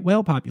Atlantic right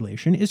whale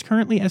population is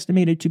currently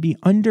estimated to be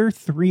under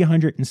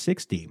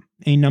 360,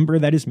 a number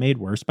that is made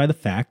worse by the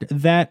fact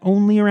that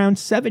only around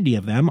 70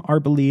 of them are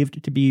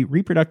believed to be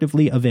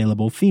reproductively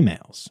available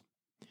females.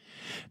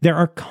 There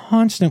are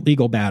constant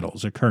legal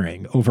battles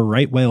occurring over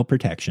right whale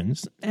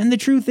protections, and the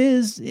truth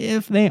is,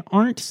 if they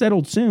aren't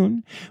settled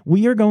soon,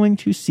 we are going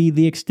to see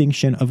the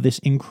extinction of this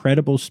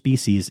incredible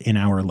species in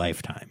our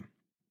lifetime.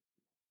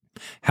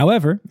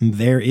 However,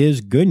 there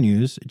is good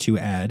news to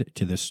add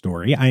to this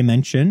story. I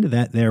mentioned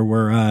that there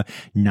were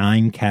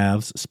 9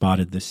 calves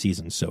spotted this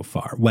season so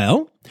far.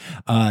 Well,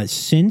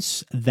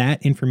 since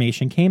that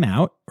information came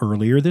out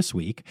earlier this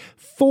week,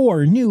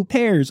 4 new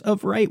pairs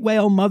of right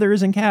whale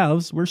mothers and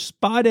calves were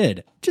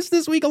spotted just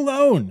this week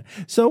alone.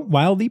 So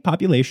while the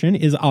population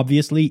is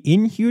obviously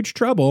in huge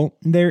trouble,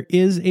 there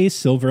is a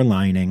silver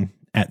lining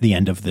at the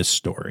end of this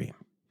story.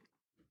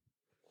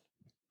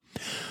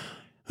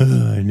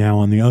 Now,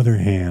 on the other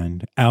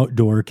hand,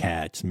 outdoor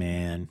cats,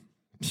 man.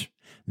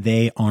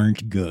 They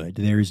aren't good.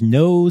 There's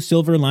no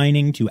silver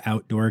lining to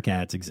outdoor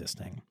cats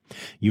existing.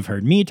 You've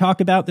heard me talk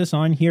about this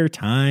on here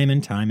time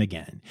and time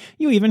again.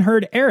 You even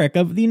heard Eric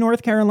of the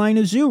North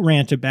Carolina Zoo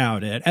rant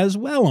about it as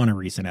well on a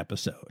recent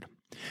episode.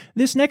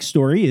 This next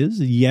story is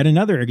yet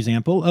another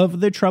example of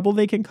the trouble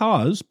they can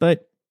cause,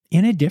 but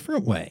in a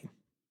different way.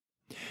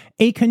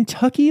 A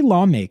Kentucky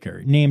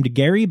lawmaker named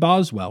Gary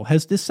Boswell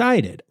has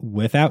decided,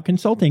 without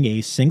consulting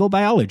a single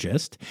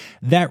biologist,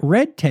 that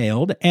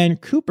red-tailed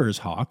and Cooper's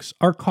hawks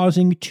are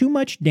causing too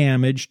much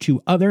damage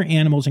to other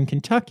animals in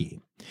Kentucky,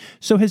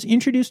 so has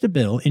introduced a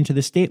bill into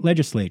the state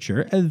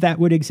legislature that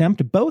would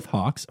exempt both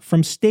hawks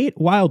from state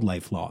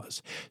wildlife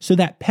laws, so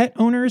that pet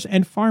owners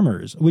and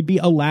farmers would be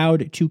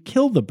allowed to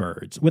kill the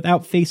birds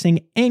without facing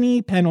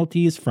any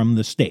penalties from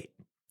the state.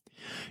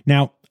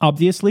 Now,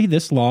 obviously,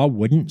 this law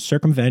wouldn't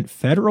circumvent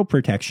federal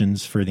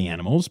protections for the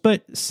animals,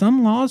 but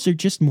some laws are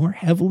just more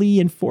heavily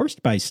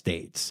enforced by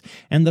states,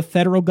 and the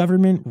federal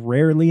government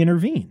rarely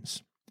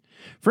intervenes.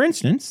 For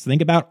instance,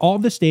 think about all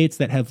the states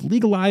that have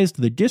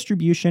legalized the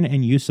distribution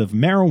and use of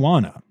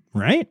marijuana,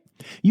 right?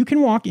 You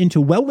can walk into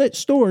well-lit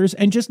stores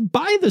and just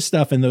buy the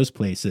stuff in those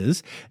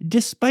places,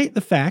 despite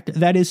the fact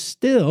that is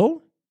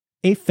still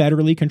a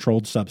federally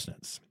controlled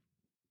substance.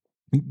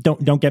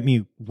 Don't get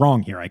me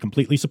wrong here. I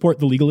completely support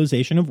the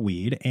legalization of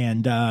weed,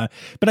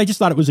 but I just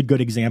thought it was a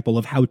good example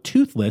of how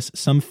toothless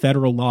some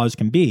federal laws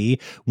can be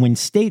when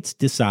states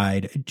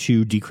decide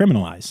to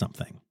decriminalize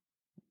something.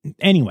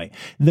 Anyway,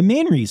 the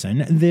main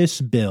reason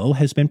this bill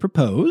has been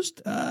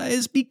proposed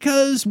is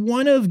because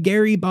one of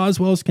Gary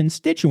Boswell's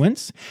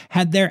constituents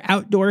had their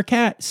outdoor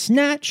cat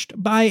snatched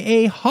by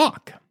a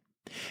hawk.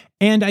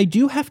 And I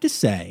do have to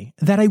say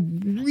that I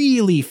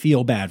really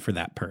feel bad for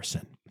that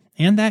person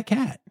and that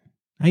cat.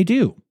 I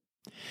do.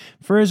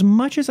 For as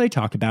much as I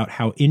talk about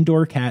how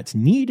indoor cats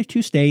need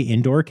to stay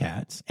indoor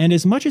cats, and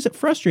as much as it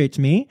frustrates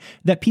me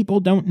that people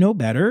don't know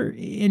better,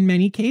 in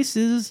many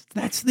cases,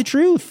 that's the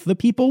truth. The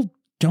people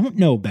don't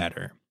know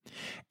better.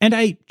 And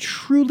I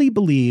truly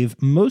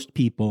believe most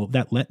people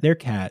that let their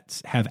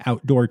cats have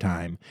outdoor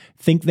time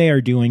think they are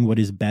doing what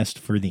is best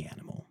for the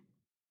animal.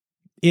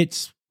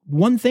 It's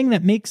one thing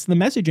that makes the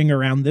messaging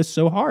around this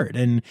so hard,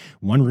 and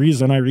one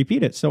reason I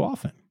repeat it so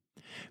often.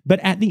 But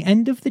at the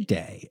end of the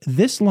day,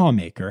 this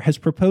lawmaker has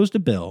proposed a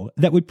bill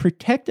that would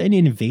protect an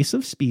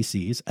invasive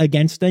species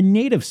against a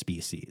native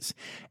species.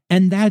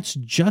 And that's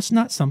just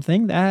not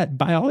something that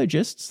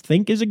biologists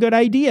think is a good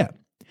idea.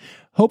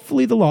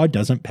 Hopefully the law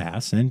doesn't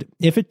pass, and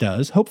if it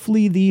does,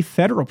 hopefully the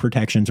federal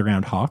protections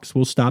around hawks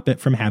will stop it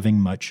from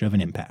having much of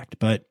an impact.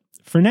 But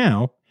for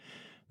now,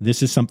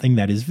 this is something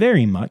that is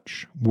very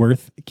much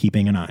worth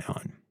keeping an eye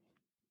on.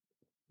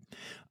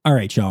 All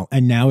right, y'all,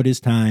 and now it is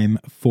time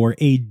for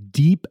a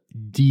deep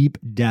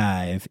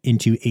dive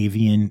into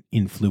avian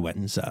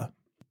influenza.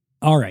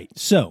 All right,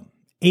 so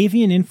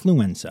avian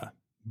influenza,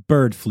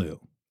 bird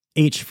flu,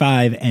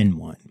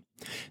 H5N1.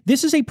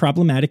 This is a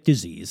problematic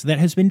disease that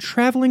has been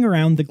traveling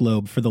around the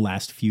globe for the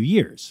last few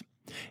years.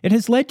 It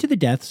has led to the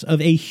deaths of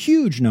a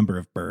huge number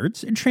of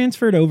birds,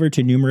 transferred over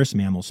to numerous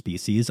mammal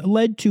species,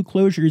 led to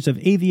closures of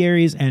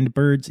aviaries and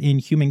birds in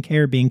human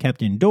care being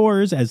kept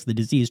indoors as the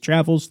disease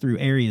travels through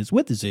areas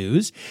with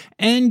zoos,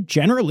 and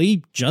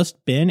generally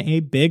just been a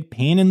big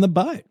pain in the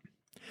butt.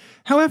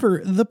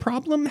 However, the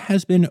problem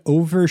has been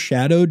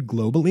overshadowed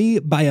globally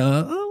by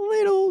a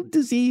little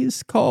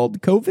disease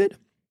called COVID.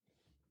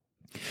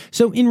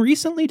 So in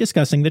recently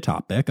discussing the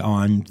topic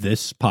on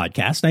this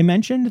podcast, I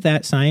mentioned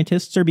that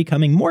scientists are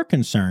becoming more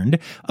concerned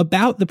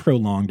about the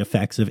prolonged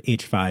effects of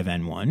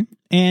H5N1,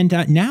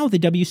 and now the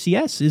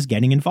WCS is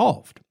getting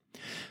involved.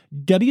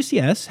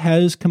 WCS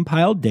has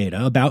compiled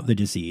data about the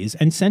disease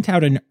and sent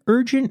out an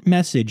urgent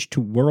message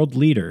to world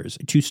leaders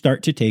to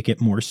start to take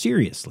it more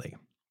seriously.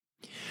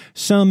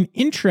 Some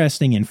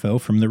interesting info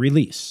from the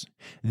release.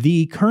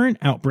 The current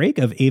outbreak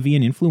of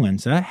avian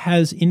influenza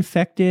has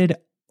infected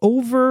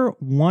over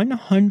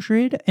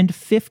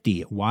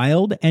 150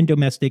 wild and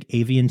domestic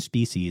avian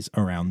species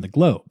around the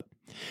globe.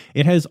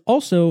 It has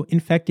also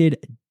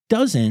infected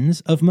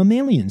dozens of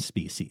mammalian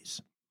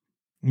species.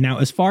 Now,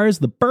 as far as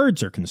the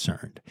birds are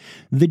concerned,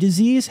 the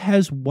disease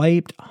has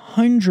wiped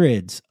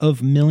hundreds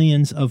of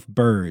millions of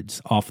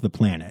birds off the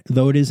planet,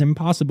 though it is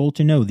impossible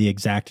to know the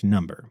exact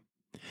number.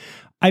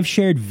 I've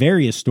shared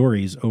various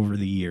stories over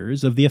the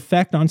years of the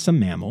effect on some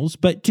mammals,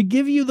 but to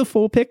give you the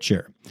full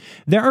picture,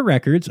 there are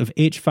records of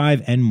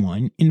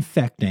H5N1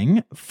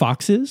 infecting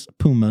foxes,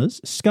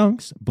 pumas,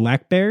 skunks,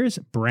 black bears,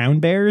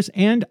 brown bears,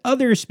 and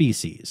other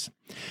species.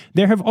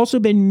 There have also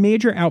been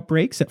major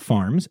outbreaks at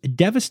farms,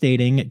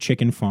 devastating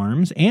chicken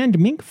farms and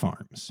mink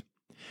farms.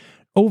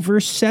 Over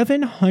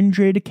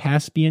 700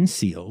 Caspian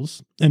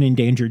seals, an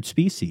endangered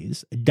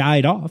species,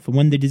 died off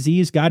when the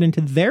disease got into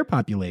their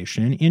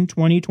population in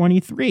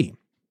 2023.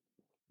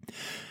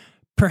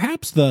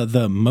 Perhaps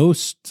the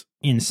most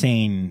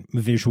insane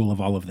visual of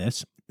all of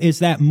this is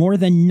that more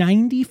than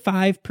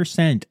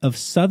 95% of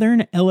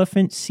southern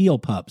elephant seal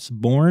pups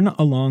born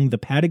along the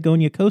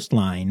Patagonia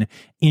coastline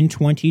in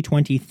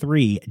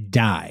 2023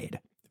 died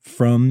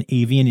from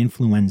avian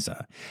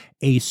influenza,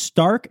 a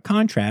stark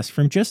contrast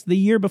from just the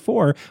year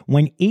before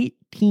when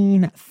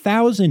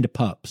 18,000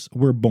 pups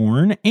were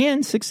born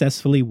and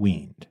successfully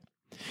weaned.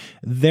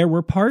 There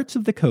were parts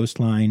of the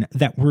coastline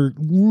that were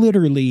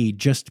literally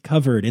just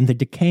covered in the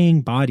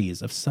decaying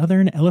bodies of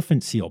southern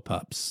elephant seal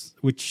pups,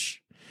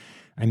 which,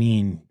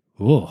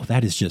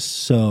 that is just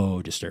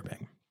so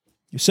disturbing.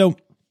 So,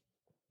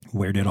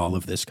 where did all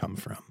of this come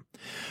from?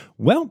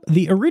 Well,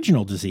 the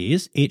original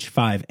disease,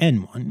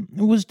 H5N1,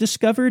 was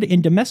discovered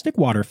in domestic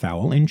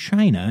waterfowl in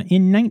China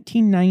in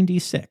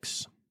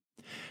 1996.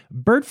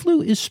 Bird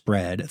flu is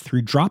spread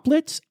through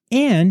droplets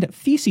and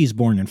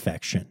feces-borne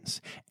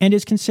infections and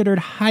is considered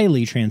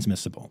highly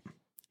transmissible.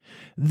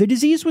 The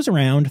disease was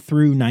around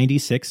through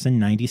 96 and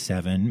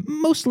 97,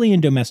 mostly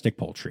in domestic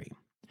poultry.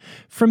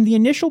 From the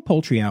initial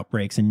poultry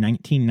outbreaks in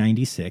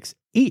 1996,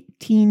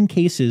 18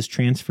 cases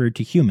transferred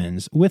to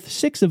humans, with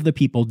 6 of the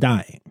people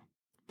dying.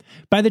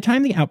 By the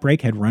time the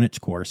outbreak had run its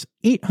course,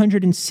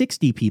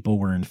 860 people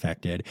were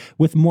infected,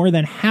 with more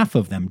than half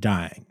of them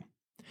dying.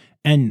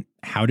 And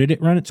how did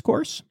it run its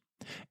course?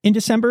 In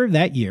December of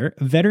that year,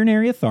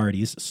 veterinary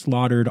authorities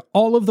slaughtered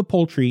all of the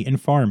poultry in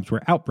farms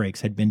where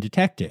outbreaks had been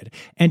detected,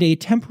 and a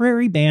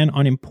temporary ban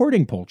on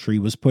importing poultry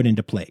was put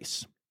into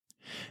place.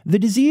 The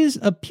disease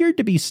appeared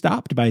to be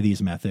stopped by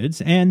these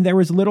methods, and there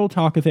was little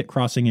talk of it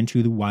crossing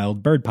into the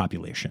wild bird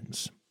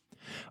populations.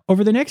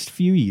 Over the next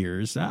few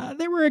years,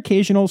 there were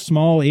occasional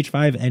small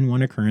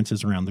H5N1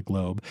 occurrences around the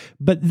globe,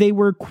 but they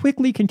were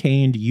quickly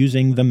contained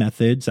using the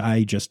methods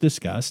I just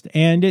discussed,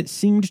 and it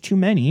seemed to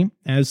many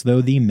as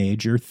though the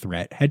major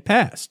threat had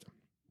passed.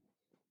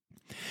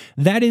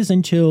 That is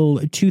until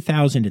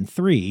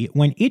 2003,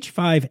 when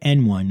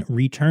H5N1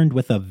 returned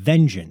with a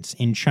vengeance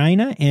in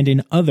China and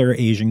in other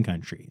Asian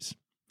countries.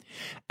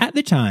 At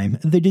the time,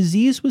 the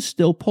disease was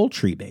still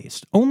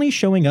poultry-based, only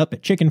showing up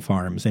at chicken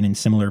farms and in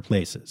similar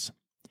places.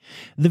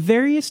 The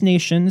various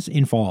nations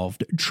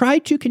involved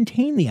tried to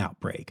contain the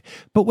outbreak,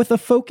 but with a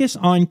focus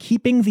on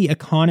keeping the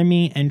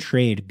economy and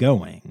trade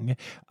going,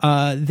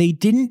 they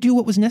didn't do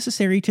what was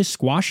necessary to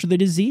squash the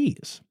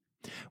disease.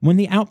 When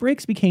the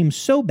outbreaks became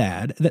so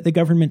bad that the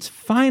governments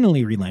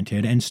finally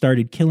relented and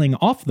started killing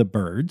off the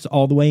birds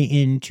all the way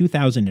in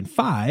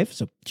 2005,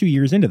 so 2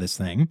 years into this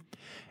thing,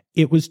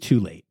 it was too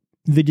late.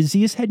 The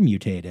disease had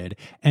mutated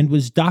and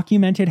was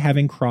documented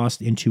having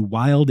crossed into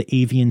wild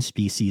avian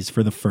species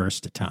for the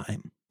first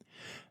time.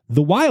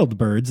 The wild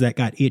birds that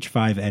got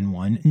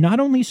H5N1 not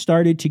only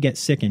started to get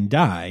sick and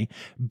die,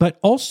 but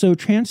also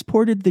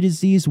transported the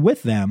disease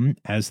with them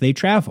as they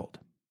traveled.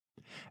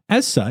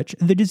 As such,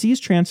 the disease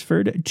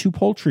transferred to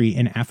poultry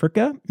in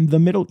Africa, the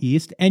Middle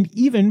East, and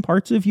even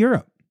parts of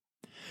Europe.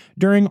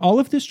 During all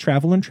of this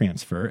travel and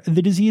transfer,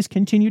 the disease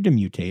continued to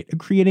mutate,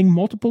 creating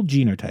multiple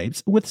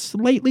genotypes with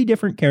slightly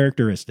different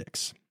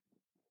characteristics.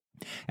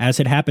 As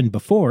had happened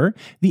before,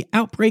 the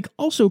outbreak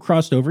also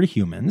crossed over to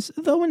humans,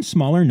 though in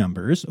smaller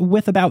numbers,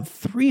 with about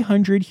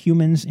 300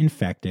 humans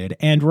infected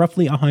and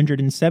roughly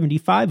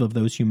 175 of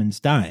those humans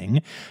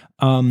dying,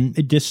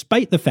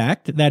 despite the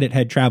fact that it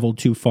had traveled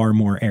to far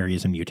more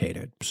areas and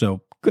mutated.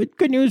 So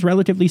good news,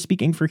 relatively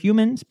speaking, for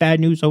humans, bad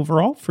news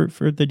overall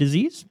for the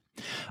disease.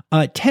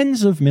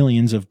 Tens of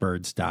millions of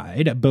birds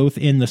died, both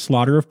in the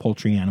slaughter of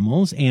poultry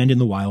animals and in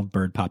the wild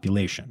bird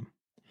population.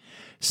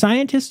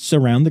 Scientists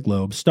around the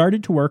globe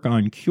started to work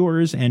on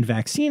cures and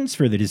vaccines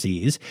for the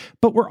disease,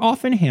 but were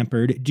often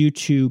hampered due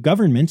to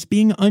governments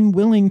being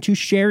unwilling to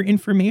share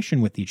information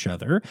with each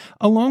other,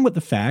 along with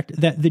the fact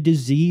that the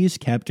disease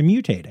kept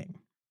mutating.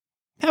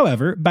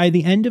 However, by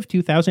the end of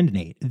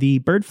 2008, the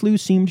bird flu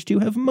seemed to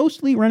have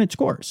mostly run its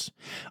course.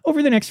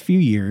 Over the next few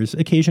years,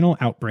 occasional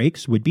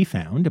outbreaks would be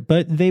found,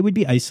 but they would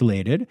be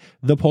isolated,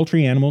 the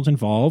poultry animals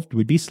involved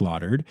would be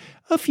slaughtered,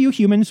 a few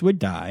humans would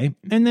die,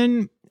 and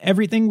then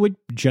everything would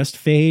just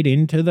fade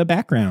into the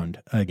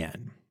background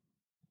again.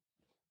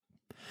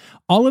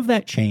 All of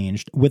that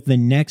changed with the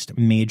next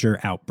major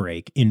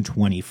outbreak in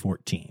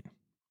 2014.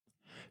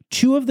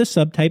 2 of the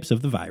subtypes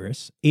of the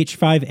virus,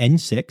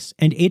 H5N6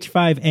 and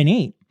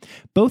H5N8,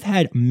 both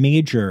had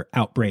major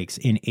outbreaks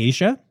in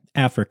Asia,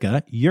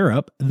 Africa,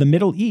 Europe, the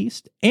Middle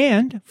East,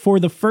 and, for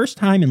the first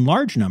time in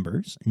large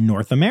numbers,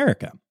 North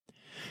America.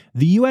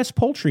 The U.S.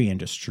 poultry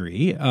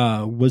industry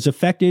was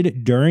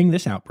affected during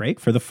this outbreak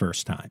for the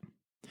first time.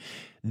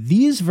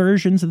 These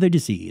versions of the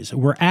disease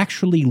were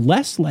actually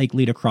less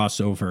likely to cross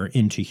over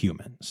into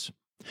humans.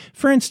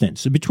 For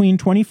instance, between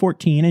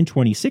 2014 and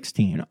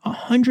 2016,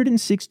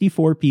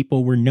 164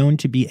 people were known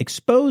to be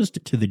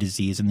exposed to the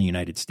disease in the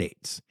United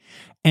States,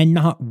 and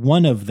not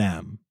one of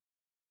them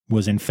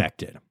was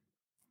infected.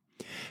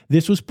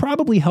 This was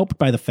probably helped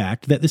by the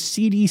fact that the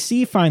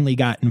CDC finally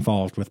got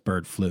involved with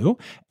bird flu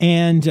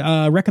and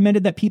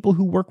recommended that people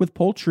who work with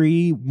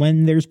poultry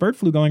when there's bird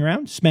flu going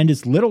around spend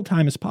as little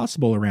time as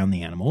possible around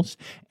the animals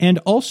and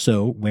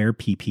also wear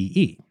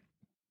PPE.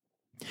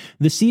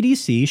 The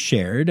CDC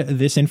shared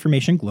this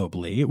information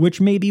globally, which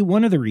may be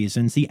one of the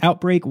reasons the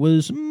outbreak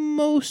was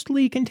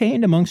mostly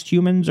contained amongst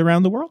humans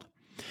around the world.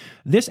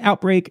 This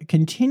outbreak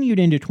continued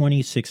into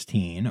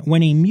 2016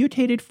 when a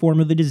mutated form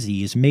of the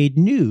disease made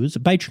news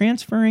by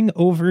transferring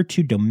over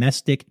to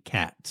domestic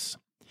cats.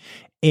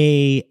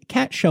 A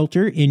cat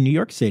shelter in New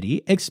York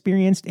City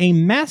experienced a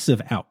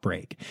massive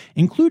outbreak,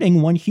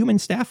 including one human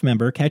staff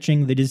member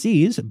catching the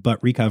disease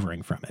but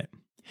recovering from it.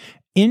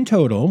 In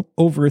total,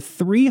 over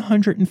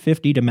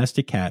 350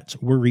 domestic cats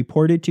were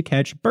reported to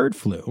catch bird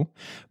flu,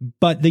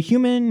 but the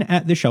human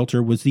at the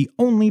shelter was the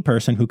only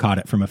person who caught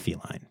it from a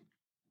feline.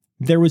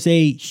 There was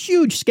a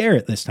huge scare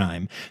at this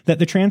time that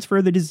the transfer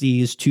of the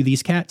disease to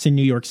these cats in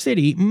New York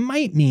City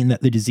might mean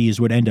that the disease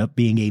would end up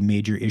being a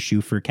major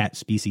issue for cat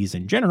species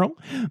in general,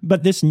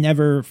 but this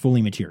never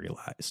fully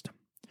materialized.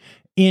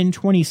 In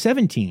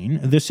 2017,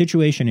 the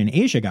situation in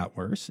Asia got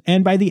worse,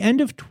 and by the end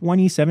of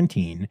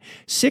 2017,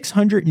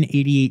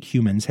 688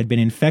 humans had been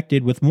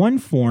infected with one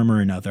form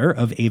or another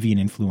of avian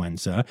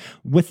influenza,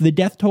 with the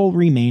death toll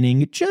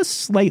remaining just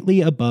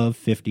slightly above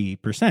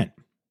 50%.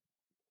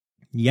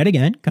 Yet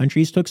again,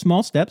 countries took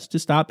small steps to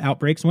stop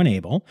outbreaks when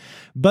able,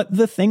 but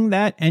the thing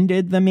that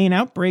ended the main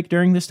outbreak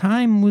during this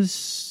time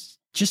was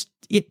just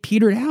it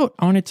petered out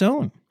on its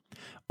own.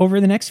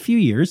 Over the next few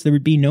years, there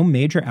would be no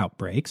major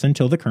outbreaks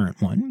until the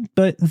current one,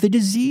 but the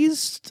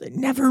disease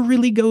never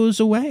really goes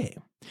away.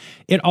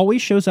 It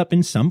always shows up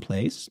in some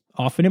place,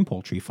 often in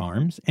poultry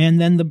farms, and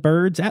then the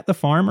birds at the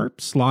farm are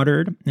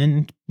slaughtered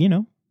and,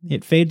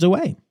 it fades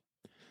away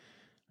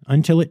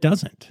until it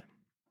doesn't.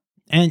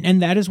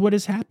 And that is what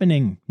is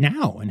happening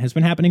now and has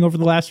been happening over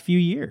the last few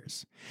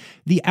years.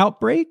 The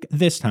outbreak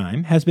this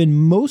time has been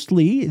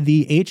mostly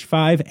the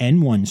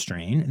H5N1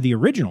 strain, the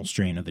original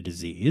strain of the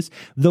disease,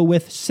 though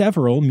with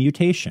several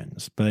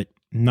mutations, but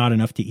not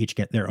enough to each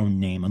get their own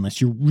name unless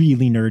you're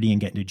really nerdy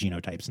and get into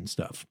genotypes and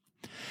stuff.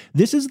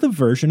 This is the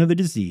version of the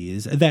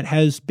disease that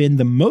has been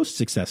the most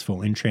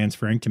successful in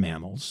transferring to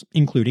mammals,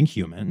 including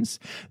humans,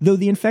 though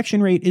the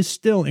infection rate is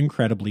still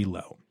incredibly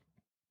low.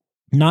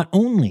 Not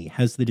only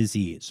has the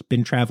disease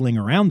been traveling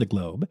around the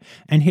globe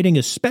and hitting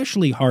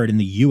especially hard in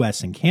the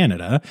US and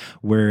Canada,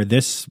 where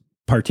this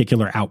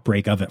particular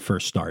outbreak of it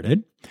first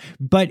started,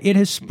 but it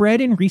has spread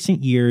in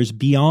recent years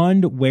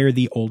beyond where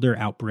the older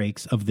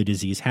outbreaks of the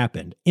disease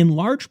happened, in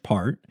large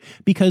part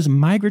because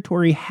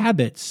migratory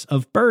habits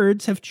of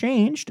birds have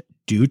changed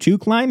due to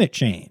climate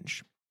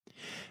change.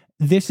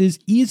 This is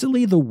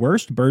easily the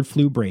worst bird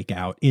flu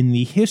breakout in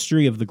the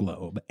history of the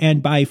globe,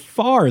 and by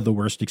far the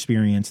worst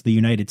experience the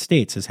United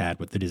States has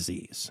had with the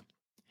disease.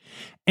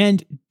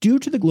 And due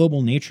to the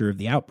global nature of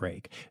the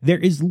outbreak, there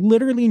is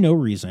literally no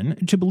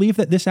reason to believe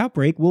that this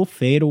outbreak will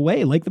fade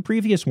away like the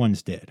previous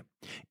ones did.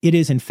 It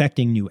is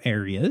infecting new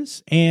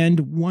areas,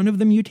 and one of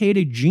the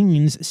mutated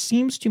genes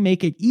seems to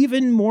make it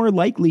even more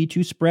likely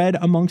to spread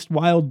amongst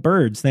wild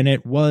birds than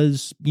it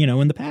was,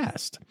 in the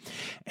past.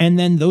 And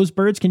then those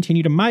birds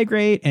continue to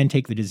migrate and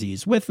take the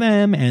disease with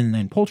them, and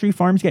then poultry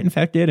farms get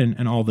infected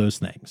and all those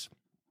things.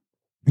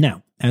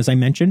 Now, as I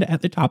mentioned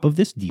at the top of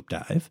this deep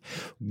dive,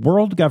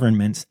 world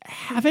governments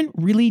haven't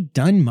really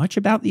done much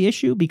about the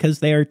issue because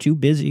they are too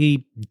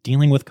busy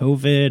dealing with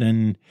COVID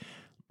and,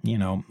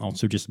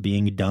 also just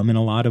being dumb in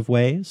a lot of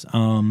ways.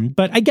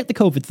 But I get the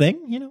COVID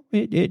thing,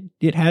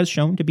 it has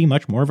shown to be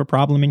much more of a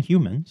problem in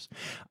humans.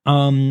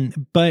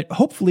 But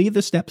hopefully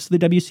the steps the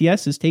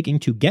WCS is taking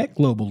to get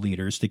global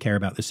leaders to care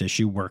about this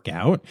issue work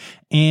out,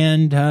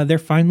 and they're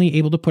finally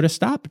able to put a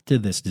stop to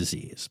this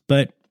disease.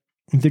 But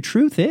the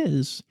truth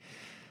is,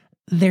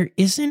 there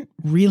isn't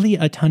really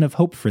a ton of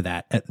hope for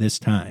that at this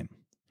time.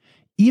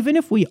 Even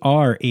if we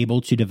are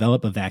able to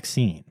develop a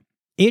vaccine,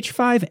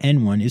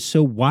 H5N1 is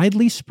so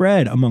widely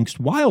spread amongst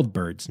wild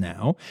birds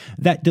now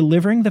that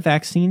delivering the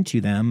vaccine to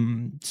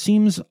them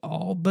seems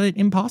all but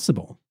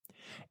impossible.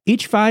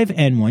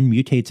 H5N1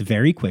 mutates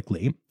very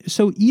quickly,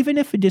 so even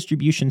if a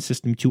distribution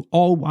system to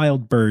all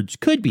wild birds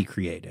could be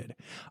created,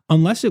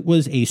 unless it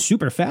was a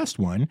super fast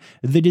one,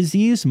 the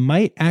disease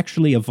might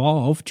actually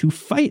evolve to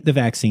fight the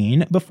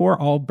vaccine before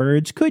all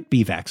birds could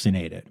be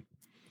vaccinated.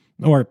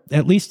 Or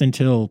at least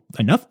until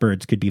enough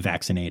birds could be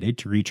vaccinated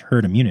to reach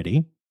herd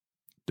immunity.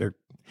 Or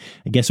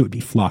I guess it would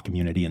be flock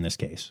immunity in this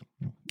case.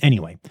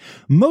 Anyway,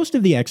 most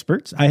of the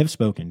experts I have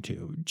spoken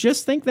to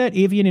just think that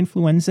avian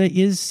influenza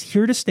is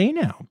here to stay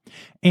now.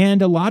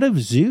 And a lot of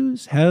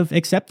zoos have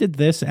accepted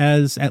this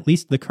as at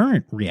least the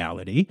current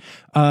reality,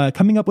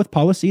 coming up with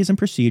policies and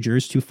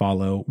procedures to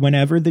follow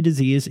whenever the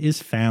disease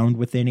is found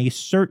within a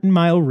certain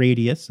mile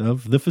radius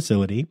of the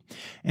facility,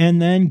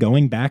 and then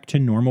going back to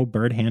normal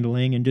bird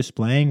handling and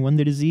displaying when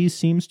the disease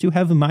seems to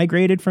have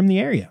migrated from the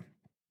area.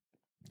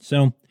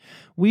 So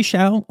we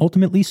shall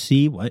ultimately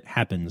see what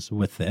happens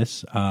with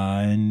this,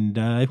 and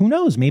who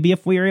knows, maybe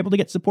if we are able to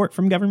get support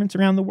from governments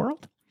around the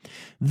world,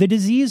 the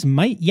disease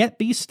might yet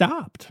be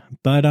stopped.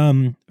 But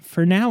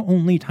for now,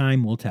 only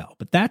time will tell.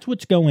 But that's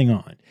what's going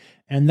on.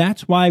 And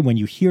that's why when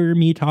you hear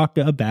me talk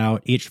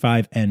about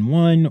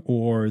H5N1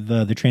 or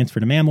the transfer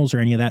to mammals or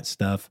any of that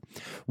stuff,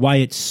 why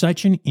it's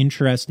such an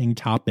interesting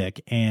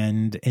topic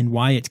and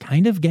why it's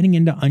kind of getting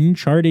into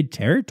uncharted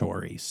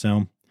territory.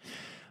 So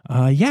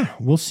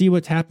we'll see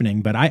what's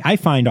happening. But I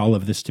find all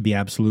of this to be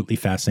absolutely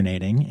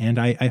fascinating, and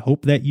I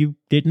hope that you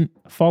didn't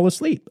fall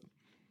asleep.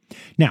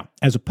 Now,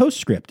 as a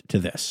postscript to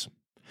this,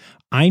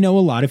 I know a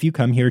lot of you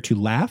come here to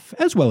laugh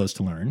as well as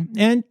to learn,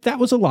 and that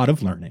was a lot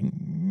of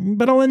learning.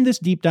 But I'll end this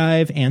deep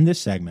dive and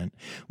this segment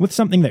with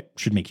something that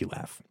should make you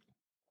laugh.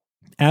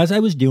 As I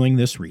was doing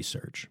this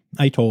research,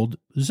 I told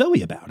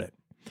Zoe about it.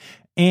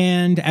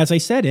 And as I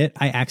said it,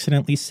 I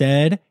accidentally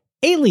said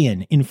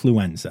Alien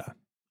Influenza.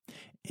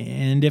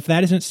 And if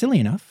that isn't silly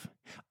enough,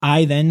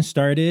 I then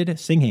started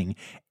singing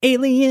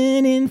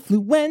Alien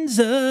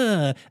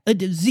Influenza, a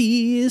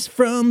disease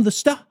from the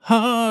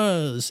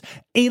stars.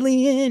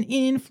 Alien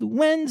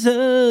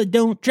Influenza,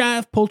 don't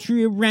drive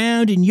poultry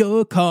around in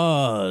your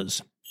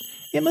cars.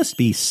 It must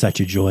be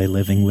such a joy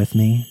living with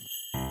me.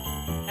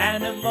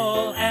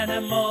 Animal,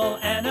 animal,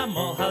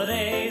 animal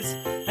holidays.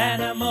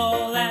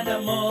 Animal,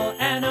 animal,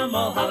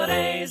 animal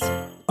holidays.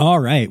 All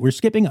right, we're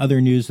skipping other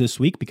news this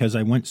week because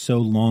I went so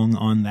long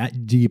on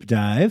that deep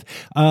dive.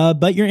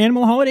 But your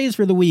animal holidays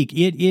for the week.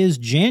 It is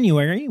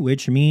January,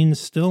 which means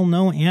still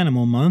no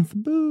animal month.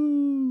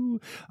 Boo!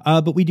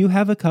 But we do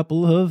have a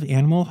couple of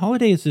animal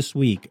holidays this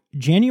week.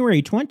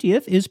 January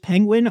 20th is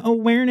Penguin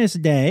Awareness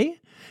Day.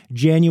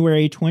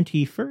 January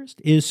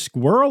 21st is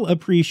Squirrel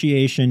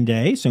Appreciation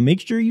Day, so make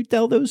sure you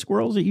tell those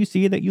squirrels that you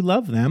see that you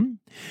love them.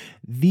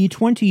 The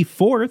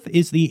 24th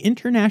is the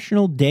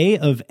International Day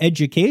of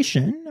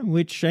Education,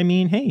 which, I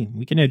mean, hey,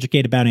 we can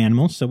educate about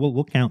animals, so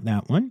we'll count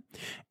that one.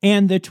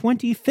 And the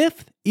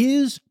 25th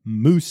is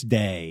Moose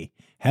Day.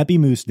 Happy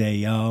Moose Day,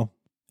 y'all.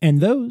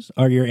 And those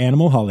are your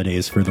animal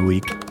holidays for the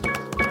week.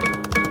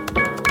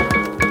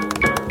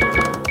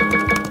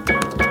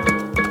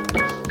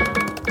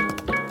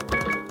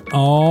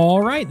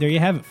 All right, there you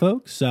have it,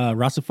 folks.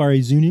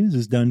 Rossifari Zoo News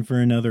is done for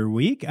another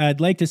week. I'd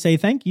like to say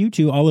thank you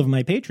to all of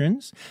my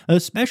patrons,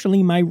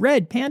 especially my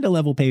Red Panda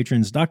level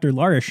patrons, Dr.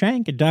 Laura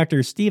Shank,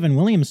 Dr. Stephen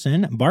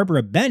Williamson,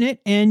 Barbara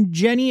Bennett, and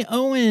Jenny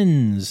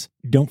Owens.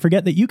 Don't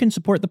forget that you can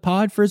support the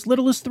pod for as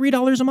little as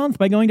 $3 a month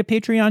by going to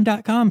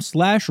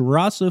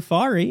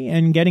patreon.com/Rossifari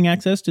and getting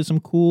access to some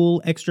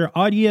cool extra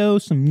audio,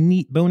 some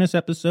neat bonus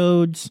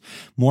episodes,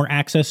 more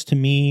access to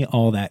me,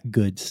 all that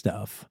good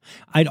stuff.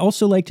 I'd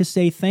also like to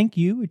say thank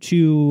you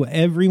to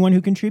everyone who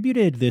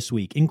contributed this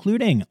week,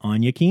 including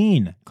Anya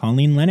Keene,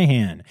 Colleen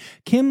Lenehan,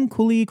 Kim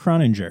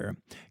Cooley-Croninger,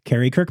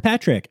 Carrie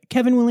Kirkpatrick,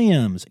 Kevin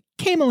Williams,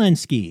 Kay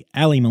Malensky,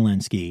 Ali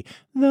Malensky,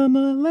 the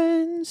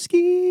Malenskys,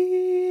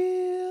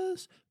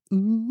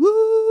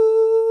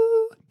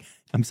 ooh,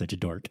 I'm such a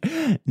dork,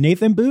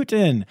 Nathan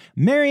Booton,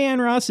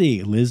 Marianne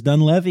Rossi, Liz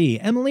Dunlevy,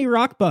 Emily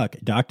Rockbuck,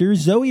 Dr.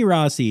 Zoe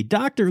Rossi,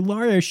 Dr.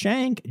 Laura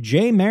Shank,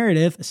 Jay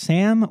Meredith,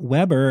 Sam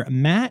Weber,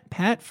 Matt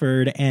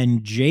Patford,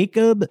 and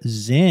Jacob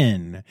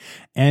Zinn.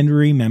 And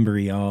remember,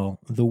 y'all,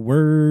 the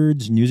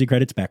words Newsy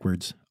credits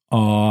backwards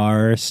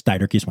are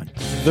Steiderkeys one.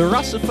 The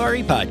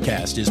Rossifari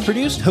podcast is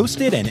produced,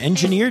 hosted, and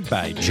engineered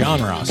by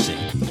John Rossi.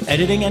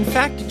 Editing and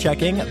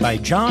fact-checking by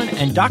John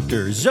and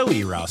Dr.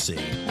 Zoe Rossi.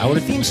 Our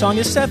theme song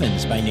is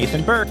Sevens by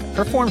Nathan Burke,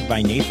 performed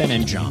by Nathan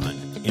and John.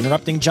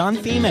 Interrupting John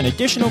theme and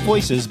additional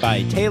voices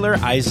by Taylor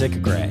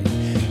Isaac Gray.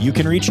 You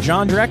can reach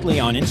John directly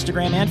on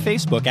Instagram and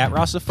Facebook at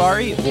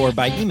Rossifari or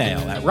by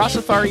email at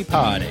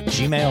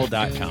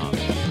rossifaripod@gmail.com.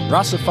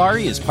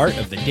 Rossifari is part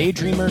of the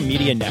Daydreamer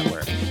Media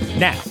Network.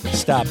 Now,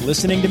 stop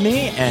listening to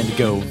me and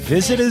go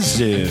visit a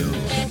zoo.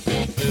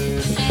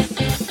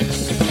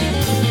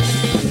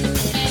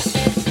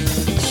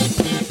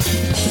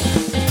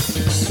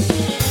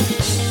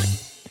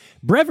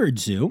 Brevard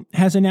Zoo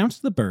has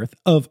announced the birth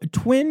of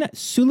twin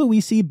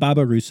Sulawesi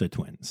Babirusa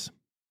twins.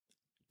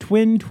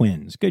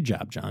 Twins. Good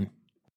job, John.